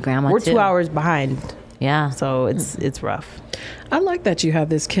rough. I'd be grandma, We're too. 2 hours behind. Yeah. So it's rough. I like that you have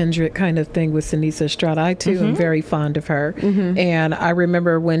this kindred kind of thing with Sinisa Estrada. I too am very fond of her. And I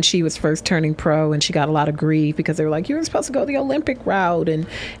remember when she was first turning pro and she got a lot of grief because they were like, you were supposed to go the Olympic route and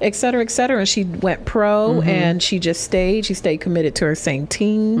et cetera, et cetera. And she went pro and she just stayed. She stayed committed to her same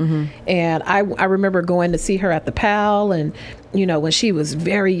team. And I remember going to see her at the PAL and, you know, when she was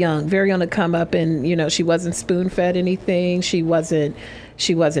very young to come up and, you know, she wasn't spoon fed anything. She wasn't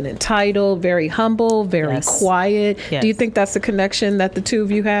entitled, very humble, very quiet. Yes. Do you think that's the connection that the two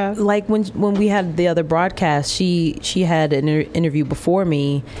of you have? Like when we had the other broadcast, she had an interview before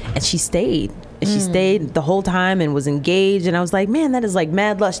me, and she stayed. And she stayed the whole time and was engaged. And I was like, man, that is like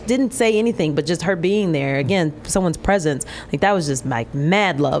mad lush. Didn't say anything, but just her being there. Again, someone's presence. Like that was just like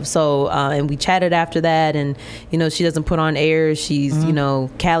mad love. So, and we chatted after that. And, you know, she doesn't put on airs. She's, you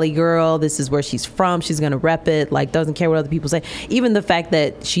know, Cali girl. This is where she's from. She's going to rep it. Like doesn't care what other people say. Even the fact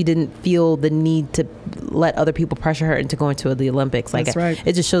that she didn't feel the need to let other people pressure her into going to the Olympics. Like That's right.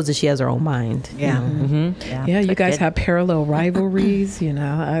 It just shows that she has her own mind. Yeah. You know? Yeah, you guys good. have parallel rivalries. You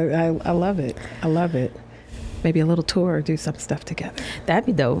know, I love it. I love it. Maybe a little tour or do some stuff together. That'd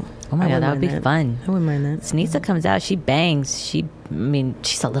be dope. Oh my I God, wouldn't that would be mind fun. I wouldn't mind that. Sinisa comes out, she bangs. She's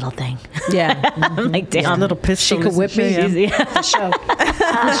a little thing. Yeah. I'm like, damn. A little pistol. She could whip me. isn't she? Yeah. For sure.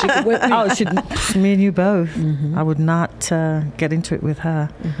 She could whip me. Oh, me and you both. I would not get into it with her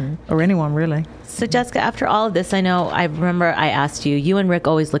or anyone really. So Jessica, after all of this, I remember I asked you and Rick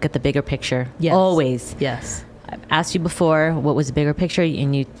always look at the bigger picture. Yes. Always. Yes. I've asked you before what was the bigger picture,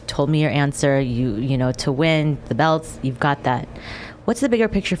 and you told me your answer. You know, to win the belts, you've got that. What's the bigger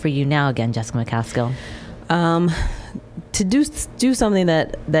picture for you now again, Jessica Mccaskill? to do something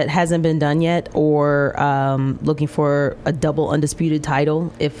that hasn't been done yet, or looking for a double undisputed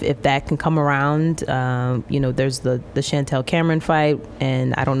title, if that can come around. There's the Chantel Cameron fight,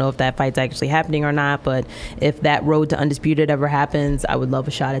 and I don't know if that fight's actually happening or not, but if that road to undisputed ever happens, I would love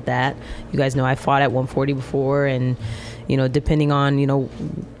a shot at that. You guys know I fought at 140 before, and depending on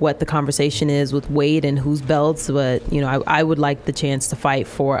what the conversation is with weight and whose belts, but I would like the chance to fight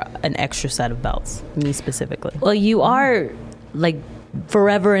for an extra set of belts, me specifically. Well, you are like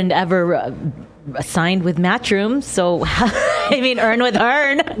forever and ever signed with Matchroom, so earn with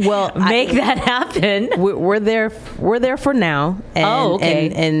earn. Well, make that happen. We're there for now. And, okay.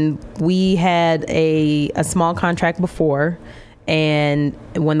 And we had a small contract before. And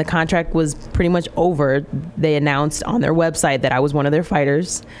when the contract was pretty much over, they announced on their website that I was one of their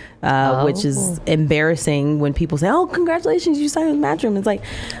fighters, which is embarrassing when people say, "Oh, congratulations, you signed with Matchroom." It's like,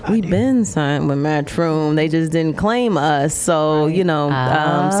 we've been signed with Matchroom. They just didn't claim us. So,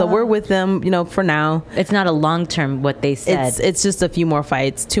 so we're with them, for now. It's not a long-term, what they said. It's just a few more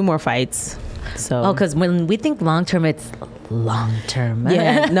fights, 2 more fights. So. Because when we think long-term, it's long term.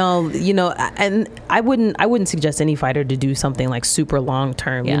 Yeah, no, and I wouldn't suggest any fighter to do something like super long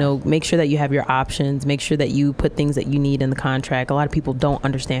term. Yeah. Make sure that you have your options. Make sure that you put things that you need in the contract. A lot of people don't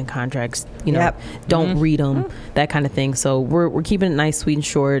understand contracts. Don't read them, that kind of thing. So we're keeping it nice, sweet, and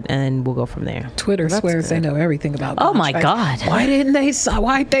short, and we'll go from there. Twitter swears they know everything about. Oh my God! Why'd they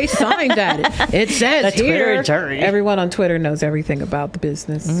sign that? It says here. Everyone on Twitter knows everything about the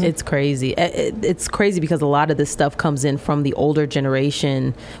business. Mm-hmm. It's crazy. It's crazy because a lot of this stuff comes in from the older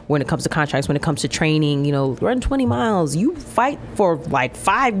generation when it comes to contracts, when it comes to training. Run 20 miles. You fight for like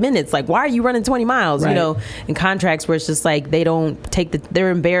 5 minutes. Like, why are you running 20 miles? Right. In contracts where it's just like they don't they're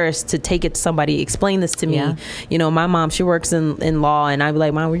embarrassed to take it to somebody. Explain this to me. Yeah. My mom, she works in law, and I'd be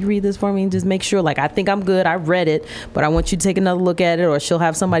like, "Mom, will you read this for me and just make sure? Like, I think I'm good. I read it, but I want you to take another look at it," or she'll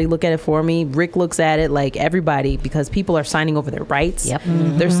have somebody look at it for me. Rick looks at it, like everybody, because people are signing over their rights. Yep.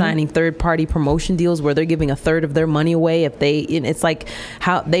 Mm-hmm. They're signing third-party promotion deals where they're giving a third of their money away. It's like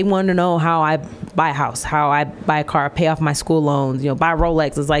how they want to know how I buy a house, how I buy a car, pay off my school loans, buy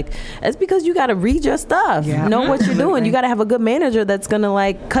Rolex. It's like, it's because you got to read your stuff, know what you're doing. You got to have a good manager that's going to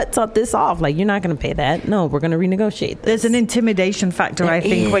like cut this off. Like, you're not going to pay that. No, we're going to renegotiate this. There's an intimidation factor, I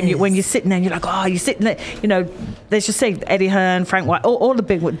think, when you're sitting there and you're like, oh, you're sitting there, let's just say Eddie Hearn, Frank White, all the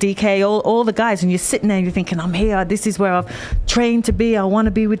big, DK, all the guys, and you're sitting there and you're thinking, I'm here, this is where I've trained to be, I want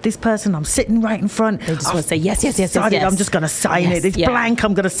to be with this person, I'm sitting right in front. They just want to say yes. I'm just going to sign it. It's blank,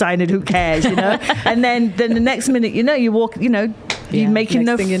 I'm going to sign it, who cares, And then the next minute, you walk, you're making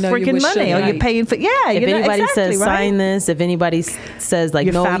no freaking money, or you're paying for, if anybody says sign this, if anybody says like,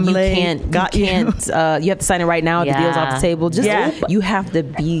 your no, family, you can't, you have to sign it right now, the deal's off the table, you have to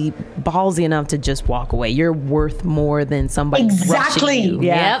be ballsy enough to just walk away. You're worth more than somebody rushing you.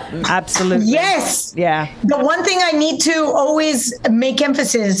 Yep. Absolutely. Yes. Yeah. The one thing I need to always make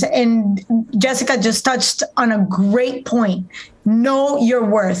emphasis, and Jessica just touched on a great point. Know your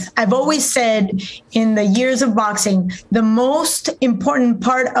worth. I've always said in the years of boxing, the most important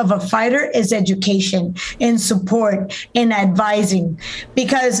part of a fighter is education and support and advising,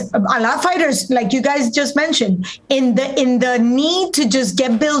 because a lot of fighters, like you guys just mentioned, in the need to just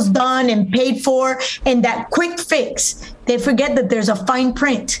get bills done and paid for and that quick fix, they forget that there's a fine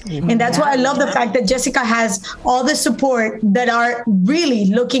print. And that's why I love the fact that Jessica has all the support that are really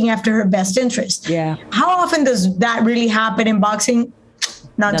looking after her best interest. Yeah. How often does that really happen in boxing?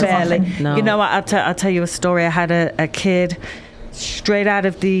 Not too often. No. You know what? I'll tell you a story. I had a kid straight out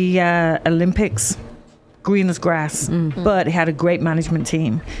of the Olympics, green as grass, but he had a great management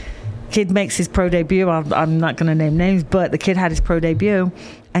team. Kid makes his pro debut. I'm not going to name names, but the kid had his pro debut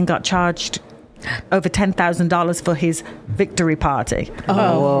and got charged over $10,000 for his victory party.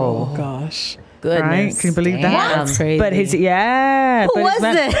 Oh gosh. Goodness. Right? Can you believe that? That's crazy. But his, Who was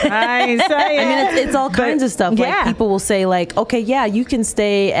it? I ain't saying. I mean, it's all kinds of stuff. Like, people will say, like, okay, you can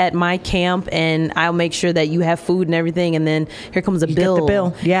stay at my camp and I'll make sure that you have food and everything. And then here comes a bill. Get the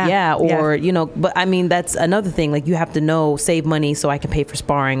bill. Yeah. Or, but I mean, that's another thing. Like, you have to save money so I can pay for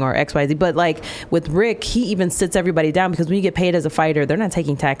sparring or X, Y, Z. But like with Rick, he even sits everybody down, because when you get paid as a fighter, they're not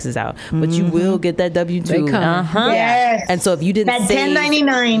taking taxes out, but you will get that W-2. Yes. And so if you didn't that save,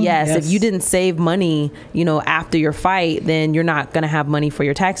 1099. if you didn't save save money, after your fight, then you're not going to have money for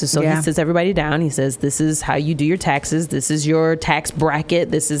your taxes. So he sits everybody down. He says, this is how you do your taxes. This is your tax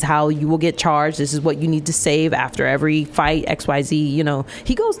bracket. This is how you will get charged. This is what you need to save after every fight, XYZ.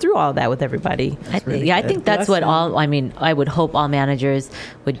 He goes through all of that with everybody. I think that's what I would hope all managers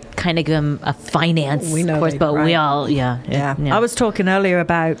would kind of give them a finance course, but we all, I was talking earlier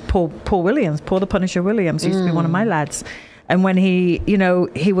about Paul Williams, Paul the Punisher Williams, used to be one of my lads. And when he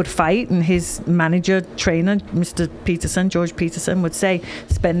would fight, and his manager, trainer, Mr. Peterson, George Peterson, would say,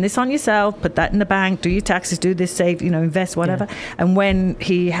 spend this on yourself, put that in the bank, do your taxes, do this, save, invest, whatever. Yeah. And when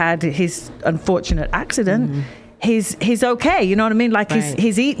he had his unfortunate accident, he's okay, you know what I mean? Like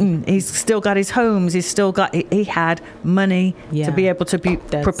he's eaten, he's still got his homes, he had money to be able to be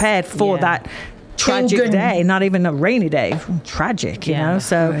prepared for that tragic day, not even a rainy day, tragic, you know?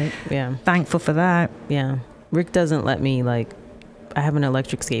 So thankful for that. Yeah. Rick doesn't let me, I have an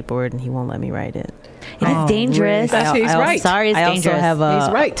electric skateboard and he won't let me ride it. It's dangerous. He's right. Sorry, it's dangerous.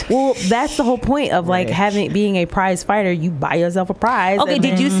 He's right. Well, that's the whole point of being a prize fighter. You buy yourself a prize. Okay,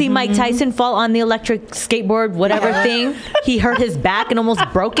 did you see Mike Tyson fall on the electric skateboard, whatever thing? He hurt his back and almost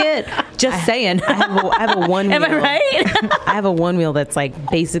broke it. Just saying. I have a one wheel. Am I right? I have a one wheel that's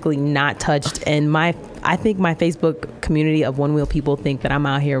basically not touched, and I think my Facebook community of one wheel people think that I'm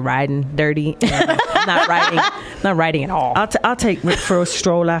out here riding dirty. And not riding at all. I'll take Rick for a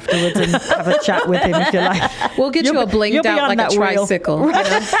stroll afterwards and have a chat with him if you like. We'll get you a blinged out a tricycle. With a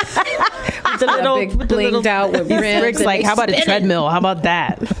big blinged out with rims. Rick's how about a treadmill? How about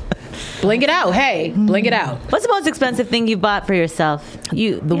that? Bling it out. Hey, bling it out. What's the most expensive thing you bought for yourself?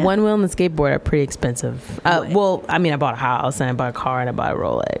 The one wheel and the skateboard are pretty expensive. I bought a house and I bought a car and I bought a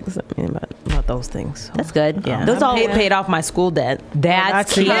Rolex. About those things. That's good. Yeah, those all paid off my school debt.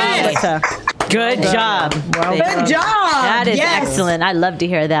 That's key. Good job. Well, good job. That is excellent. I love to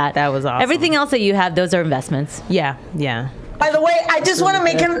hear that. That was awesome. Everything else that you have, those are investments. Yeah. By the way, I just want to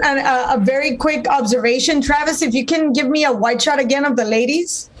make a very quick observation. Travis, if you can give me a white shot again of the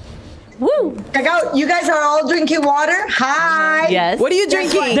ladies. Woo! Check out. You guys are all drinking water. Hi. Yes. What are you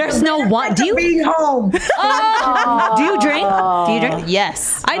drinking? There's no water. Do you be home? Do you drink? Do you drink?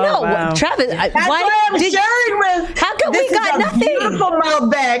 Yes. I know, wow. Travis. That's why I'm sharing with. How come we got nothing? Beautiful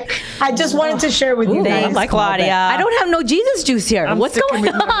Malbec. I just wanted to share with you guys. Thanks, Claudia. I don't have no Jesus juice here. What's going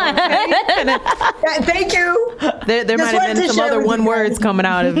on? Thank you. There might have been some other one words coming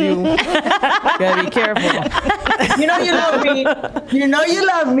out of you. Gotta be careful. You know you love me. You know you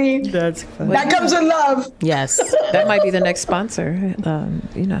love me. That's funny. That comes with love. Yes. That might be the next sponsor.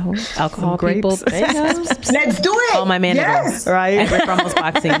 Alcohol people. Let's do it. All my managers. Yes. Right. At Rick Ramos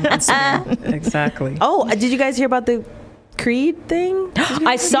Boxing. Exactly. Oh, did you guys hear about the Creed thing?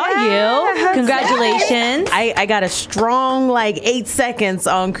 I saw you. Congratulations. I got a strong 8 seconds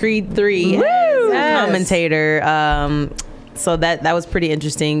on Creed 3 as a commentator. So that was pretty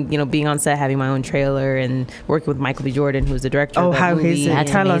interesting, being on set, having my own trailer, and working with Michael B. Jordan, who's the director of that movie.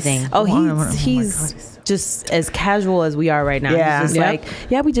 That's amazing. He's just as casual as we are right now. Yeah. He's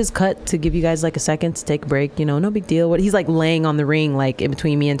just we just cut to give you guys a second to take a break, no big deal. He's laying on the ring, in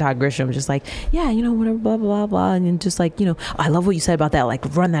between me and Todd Grisham, just whatever, blah, blah, blah. And just I love what you said about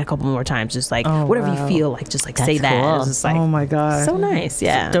that. Run that a couple more times. Just whatever you feel, just say That's that. cool. It's just oh my God. So nice.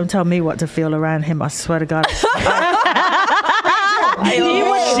 Yeah. Don't tell me what to feel around him. I swear to God.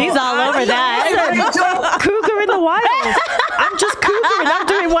 She's all over that. Cougar in the wild. I'm just cougar and I'm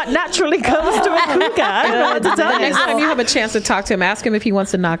doing what naturally comes to a cougar. I don't know what to tell you. Next time you have a chance to talk to him, ask him if he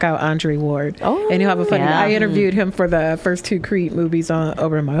wants to knock out Andre Ward. Oh, and you'll have a funny. Yeah. I interviewed him for the first 2 Creed movies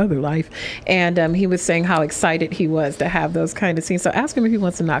over in my other life, and he was saying how excited he was to have those kind of scenes. So ask him if he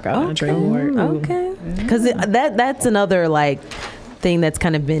wants to knock out Andre Ward. Okay. Because that's another thing that's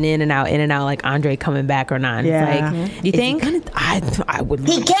kind of been in and out, like Andre coming back or not. Yeah. You think? I would.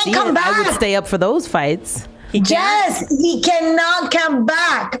 He can't come back. I would stay up for those fights. Yes, he cannot come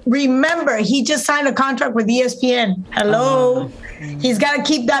back. Remember, he just signed a contract with ESPN. Hello. He's got to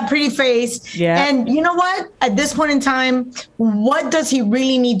keep that pretty face. Yeah. And you know what? At this point in time, what does he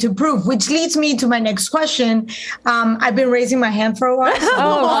really need to prove? Which leads me to my next question. I've been raising my hand for a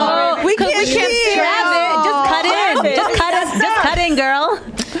while. We can't see it. Just cut in. Just cut in, girl.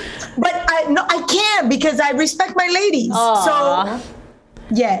 But I can't because I respect my ladies. Aww. So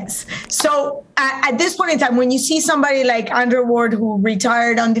yes. So at this point in time, when you see somebody like Andre Ward, who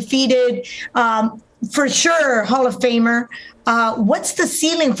retired undefeated, for sure, Hall of Famer, what's the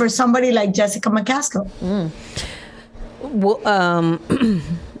ceiling for somebody like Jessica Mccaskill? Well,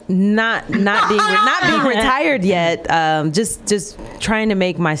 not being retired yet. Just trying to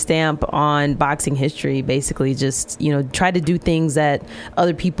make my stamp on boxing history. Basically, just try to do things that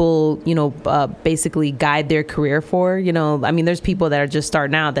other people basically guide their career for. I mean, there's people that are just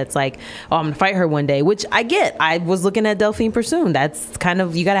starting out. That's like, oh, I'm gonna fight her one day, which I get. I was looking at Delphine Pursoon. That's kind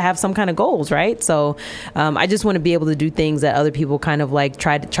of, you got to have some kind of goals, right? So I just want to be able to do things that other people kind of like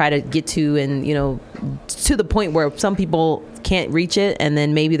try to get to, and to the point where some people can't reach it, and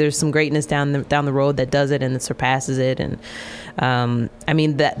then maybe there's some greatness down the road that does it and it surpasses it. And I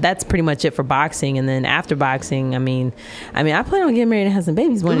mean, that's pretty much it for boxing. And then after boxing, I mean I plan on getting married and have some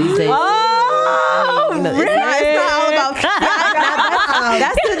babies one of these days. Oh, it's not all about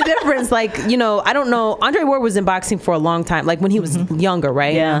that's the difference. Like, I don't know, Andre Ward was in boxing for a long time, like when he was younger,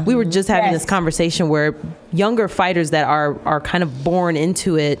 right? Yeah. We were just having this conversation where younger fighters that are kind of born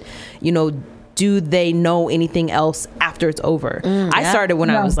into it, do they know anything else after it's over? I started when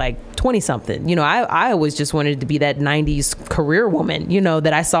I was like 20 something. I always just wanted to be that 90s career woman,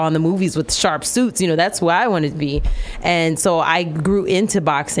 that I saw in the movies with sharp suits. That's who I wanted to be. And so I grew into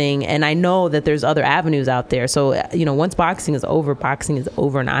boxing, and I know that there's other avenues out there. So, once boxing is over,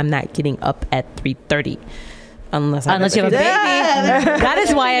 and I'm not getting up at 3:30. Unless you have a baby. That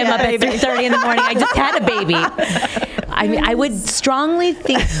is why I'm up at 3:30 in the morning. I just had a baby. I mean, I would strongly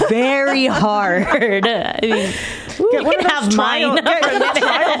think very hard. I mean, you can have mine. Get a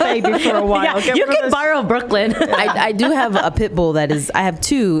trial baby for a while. Yeah, you can borrow Brooklyn. I do have a pit bull I have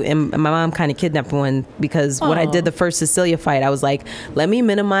two, and my mom kind of kidnapped one because when I did the first Cecilia fight, I was like, let me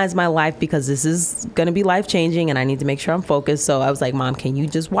minimize my life because this is going to be life changing and I need to make sure I'm focused. So I was like, Mom, can you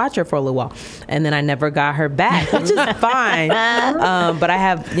just watch her for a little while? And then I never got her back, which is fine. But I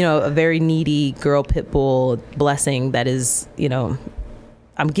have, a very needy girl pit bull, Blessing, that is,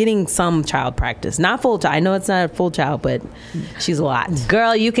 I'm getting some child practice. Not full child. I know it's not a full child, but she's a lot.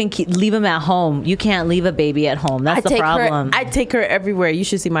 Girl, you can leave him at home. You can't leave a baby at home. That's the problem. I take her everywhere. You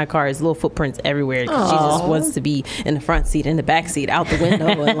should see my car. There's little footprints everywhere. She just wants to be in the front seat, in the back seat, out the window.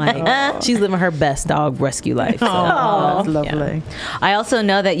 And she's living her best dog rescue life. So. That's lovely. Yeah. I also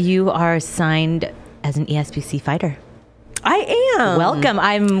know that you are signed as an ESPC fighter. I am. Welcome.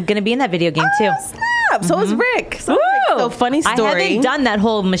 I'm going to be in that video game too. Snap. So is Rick. So funny story. I haven't done that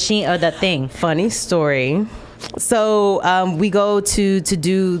whole machine or that thing. Funny story. So we go to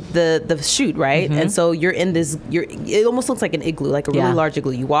do the shoot, right? And so you're in this. It almost looks like an igloo, like a really large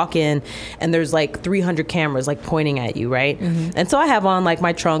igloo. You walk in, and there's like 300 cameras like pointing at you, right? And so I have on like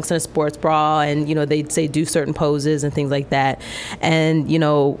my trunks and a sports bra, and they'd say do certain poses and things like that. And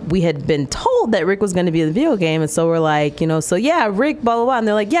we had been told that Rick was going to be in the video game, and so we're like, so yeah, Rick, blah blah blah. And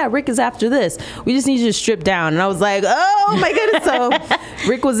they're like, yeah, Rick is after this. We just need you to strip down. And I was like, oh my goodness. So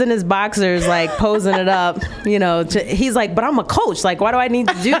Rick was in his boxers, like posing it up. He's like, but I'm a coach. Like, why do I need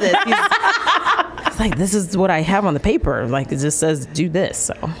to do this? He's like, this is what I have on the paper. Like, it just says do this.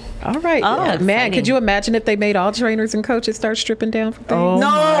 So, all right. Oh, man, could you imagine if they made all trainers and coaches start stripping down from things? Oh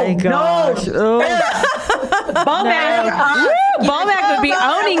my gosh. No. Ball Bag would be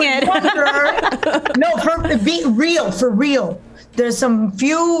owning it. No, be real, for real. There's some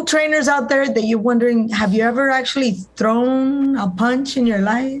few trainers out there that you're wondering, have you ever actually thrown a punch in your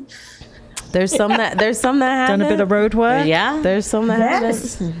life? There's some that have done a bit of road work. Yeah. There's some that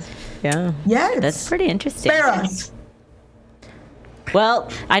Yes. have it. Yeah. Yes. That's pretty interesting. Spare us.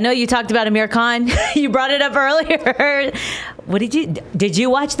 Well, I know you talked about Amir Khan. You brought it up earlier. What did you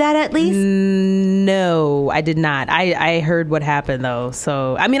watch that at least? No, I did not. I heard what happened though.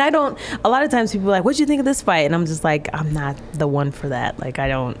 So, I mean, a lot of times people are like, what'd you think of this fight? And I'm just like, I'm not the one for that. Like, I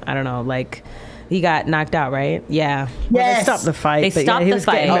don't know. Like, he got knocked out, right? Yeah. Well, they stopped the fight. They stopped the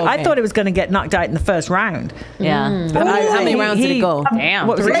fight. I thought he was going to get knocked out in the first round. Yeah. But How many rounds did it go? Damn.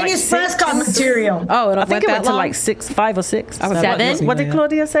 What was it, like Ladies press club material. Oh, I think it went to like 5 or 6. 7? What did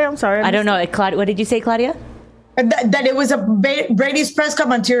Claudia say? I'm sorry. I don't know. What did you say, Claudia? That it was a Brady's press club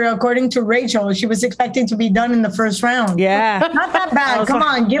material, according to Rachel. She was expecting to be done in the first round. Yeah. Not that bad. Come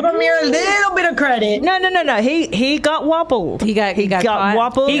on, give Amir a little bit of credit. No. He got wobbled. He got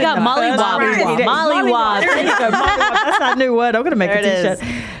wobbled. He got mollywopped. Mollywopped. There you go. Mollywop. That's that new word. I'm going to make a There it t-shirt.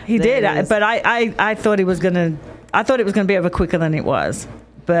 is. He There did, it is. but I thought it was going to. I thought it was going to be over quicker than it was.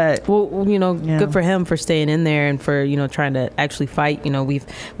 But well, good for him for staying in there and for trying to actually fight.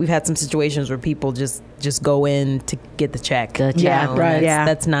 We've had some situations where people just go in to get the check.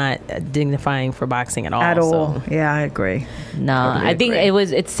 That's not dignifying for boxing at all. So. Yeah, I agree. No, I think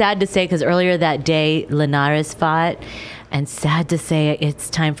it's sad to say because earlier that day Linares fought, and sad to say it's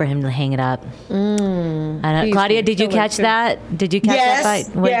time for him to hang it up. Claudia, did you catch that? Did you catch that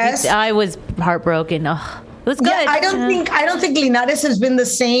fight? Yes. I was heartbroken. Oh. It was good. Yeah, I don't think Linares has been the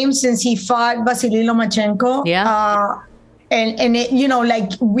same since he fought Vasily Lomachenko. Yeah. And it,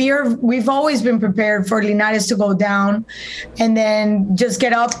 like we've always been prepared for Linares to go down and then just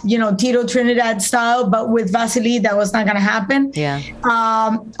get up, Tito Trinidad style. But with Vasily, that was not going to happen. Yeah.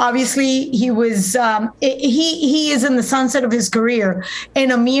 Obviously, he was he is in the sunset of his career.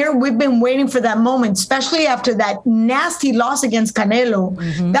 And Amir, we've been waiting for that moment, especially after that nasty loss against Canelo.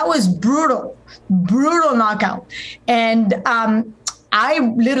 Mm-hmm. That was brutal knockout. And I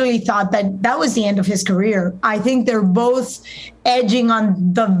literally thought that was the end of his career. I think they're both edging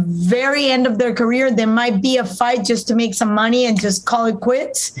on the very end of their career. There might be a fight just to make some money and just call it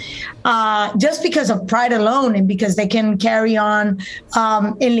quits, just because of pride alone and because they can carry on,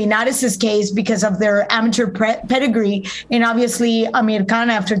 in Linares' case, because of their amateur pedigree. And obviously, Amir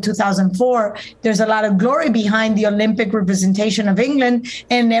Khan, after 2004, there's a lot of glory behind the Olympic representation of England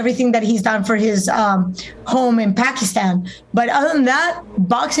and everything that he's done for his home in Pakistan. But other than that,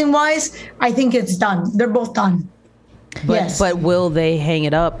 boxing-wise, I think it's done. They're both done. But will they hang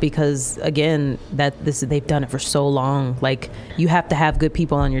it up? Because again, they've done it for so long. Like, you have to have good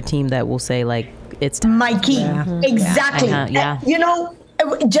people on your team that will say, like, it's time. Mikey, exactly.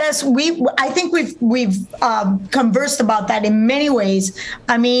 Jess, I think we've conversed about that in many ways.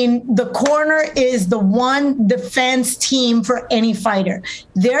 I mean, the corner is the one defense team for any fighter.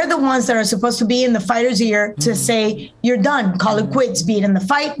 They're the ones that are supposed to be in the fighter's ear to say, you're done, call it quits, be it in the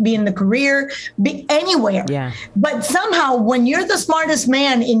fight, be in the career, be anywhere. Yeah. But somehow, when you're the smartest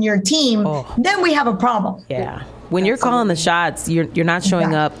man in your team, then we have a problem. Yeah. When you're calling the shots, you're not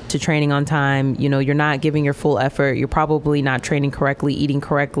showing up to training on time. You're not giving your full effort. You're probably not training correctly, eating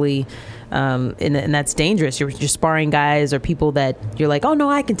correctly. And that's dangerous. You're sparring guys or people that you're like, oh no,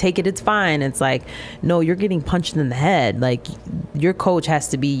 I can take it, it's fine. It's like, no, you're getting punched in the head. Like, your coach has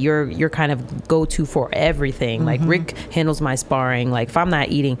to be your kind of go-to for everything. Mm-hmm. Like, Rick handles my sparring. Like, if I'm not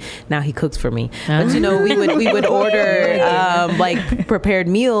eating, now he cooks for me. But we would order like prepared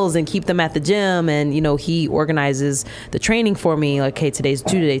meals and keep them at the gym, and he organizes the training for me. Like, hey, today's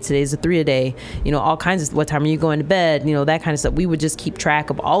 2 a day, today's a 3 a day. All kinds of, what time are you going to bed? That kind of stuff. We would just keep track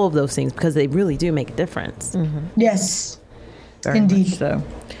of all of those things, because they really do make a difference. Mm-hmm. Yes, very indeed. So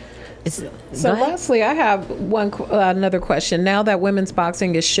lastly, I have another question. Now that women's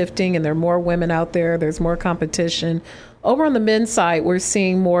boxing is shifting and there are more women out there, there's more competition. Over on the men's side, we're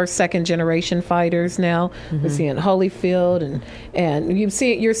seeing more second generation fighters now. Mm-hmm. We're seeing Holyfield and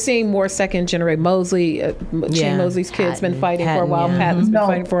you're seeing more second generation. Mosley, Shane Mosley's kid's been fighting for a while. Patton's been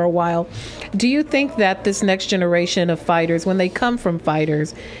fighting for a while. Do you think that this next generation of fighters, when they come from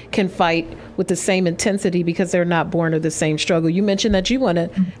fighters, can fight with the same intensity because they're not born of the same struggle? You mentioned that you want to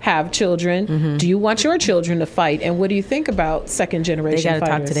have children. Mm-hmm. Do you want your children to fight? And what do you think about second generation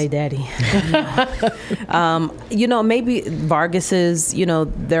fighters? They got to talk to their daddy. Maybe Vargas's,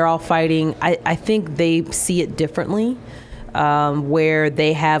 they're all fighting. I think they see it differently, where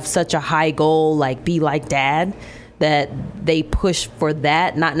they have such a high goal, like be like dad, that they push for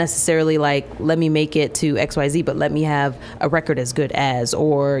that, not necessarily like, let me make it to XYZ, but let me have a record as good as,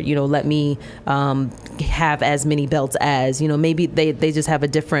 or, let me have as many belts as, maybe they just have a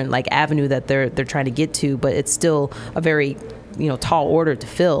different like avenue that they're trying to get to, but it's still a very, tall order to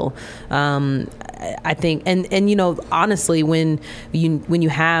fill. I think, and honestly, when you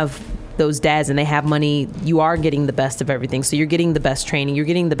have those dads and they have money, you are getting the best of everything. So you're getting the best training, you're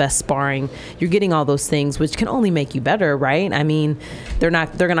getting the best sparring, you're getting all those things, which can only make you better, right? I mean, they're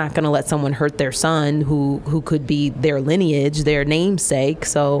not going to let someone hurt their son who could be their lineage, their namesake.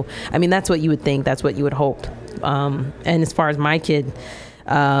 So, I mean, that's what you would think, that's what you would hope. And as far as my kid,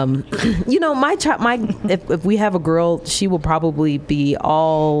 if we have a girl, she will probably be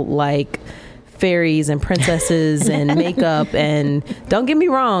all like fairies and princesses and makeup. And don't get me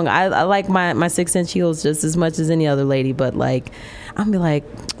wrong, I like my 6-inch heels just as much as any other lady, but like, I'll be like,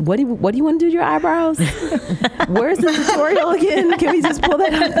 what do you want to do to your eyebrows? Where's the tutorial again? Can we just pull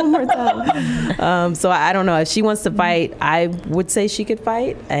that up one more time? So I don't know. If she wants to fight, I would say she could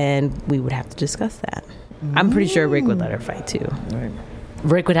fight, and we would have to discuss that. I'm pretty sure Rick would let her fight too. Right.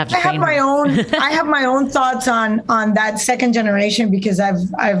 Rick would have to train her. I have my own thoughts on that second generation, because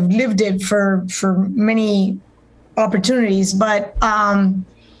I've lived it for many opportunities. But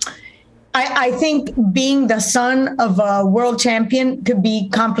I think being the son of a world champion could be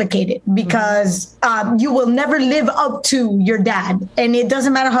complicated because you will never live up to your dad. And it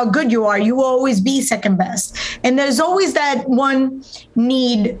doesn't matter how good you are, you will always be second best. And there's always that one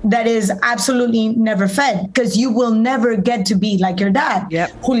need that is absolutely never fed because you will never get to be like your dad.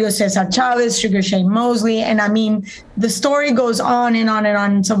 Yep. Julio Cesar Chavez, Sugar Shane Mosley. And I mean, the story goes on and on and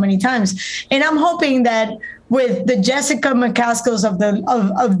on so many times. And I'm hoping that with the Jessica Mccaskills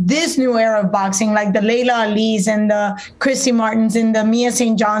of this new era of boxing, like the Layla Ali's and the Christy Martins and the Mia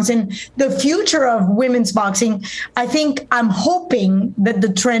St. Johnson, the future of women's boxing, I'm hoping that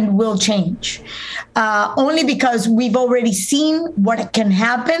the trend will change. Only because we've already seen what can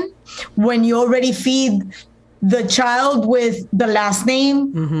happen when you already feed the child with the last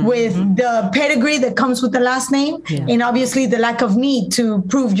name, with the pedigree that comes with the last name, and obviously the lack of need to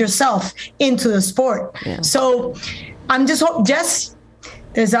prove yourself into the sport. Yeah. So I'm just Jess,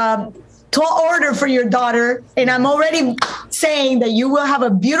 there's a tall order for your daughter, and I'm already saying that you will have a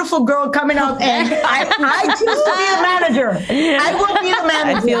beautiful girl coming up, and I choose to be the manager. I will be the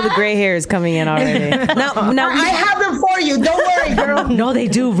manager. I feel the gray hairs coming in already. now I have them for you. Don't worry, girl. No, they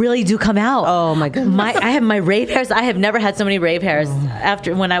really do come out. Oh my goodness. I have my rave hairs. I have never had so many rave hairs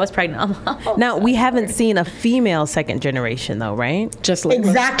after when I was pregnant. Now we haven't seen a female second generation though, right? Just Layla.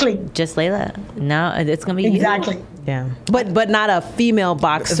 Exactly. Just Layla. No, it's gonna be exactly. You. Yeah, but not a female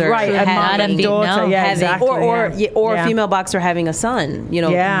boxer, right? A mom and daughter, yeah, exactly. Or a female boxer having a son, you know?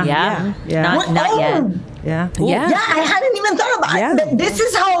 Yeah. Not yet. Yeah. I hadn't even thought about it. This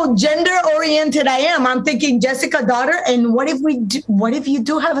is how gender oriented I am. I'm thinking Jessica daughter, and what if you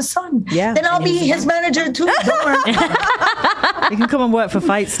do have a son? Yeah. Then I'll be his manager too. Don't worry. You can come and work for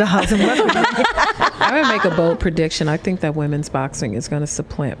Fight Stars. And I'm going to make a bold prediction. I think that women's boxing is going to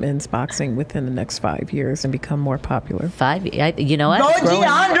supplant men's boxing within the next 5 years and become more popular. 5 you know what? Go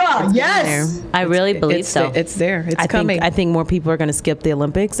Giandra. Yes. I really believe so. It's there. It's coming. I think more people are going to skip the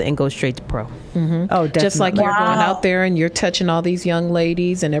Olympics and go straight to pro. Oh, definitely. Just like you're going out there and you're touching all these young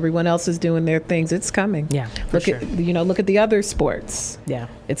ladies and everyone else is doing their things. It's coming. Yeah. Look at the other sports. Yeah.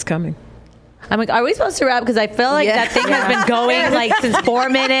 It's coming. I'm like, are we supposed to wrap? Because I feel like that thing has been going like since 4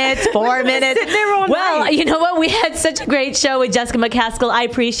 minutes. 4 minutes. Well, you know what? We had such a great show with Jessica Mccaskill. I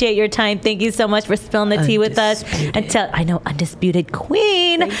appreciate your time. Thank you so much for spilling the tea with us. I know, Undisputed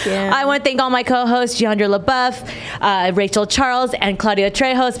Queen. Thank you. I want to thank all my co-hosts, Giandra LaBeouf, Rachel Charles, and Claudia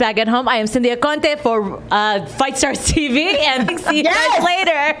Trejos back at home. I am Cynthia Conte for Fight Stars TV, and see you guys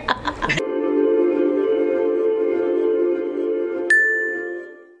later.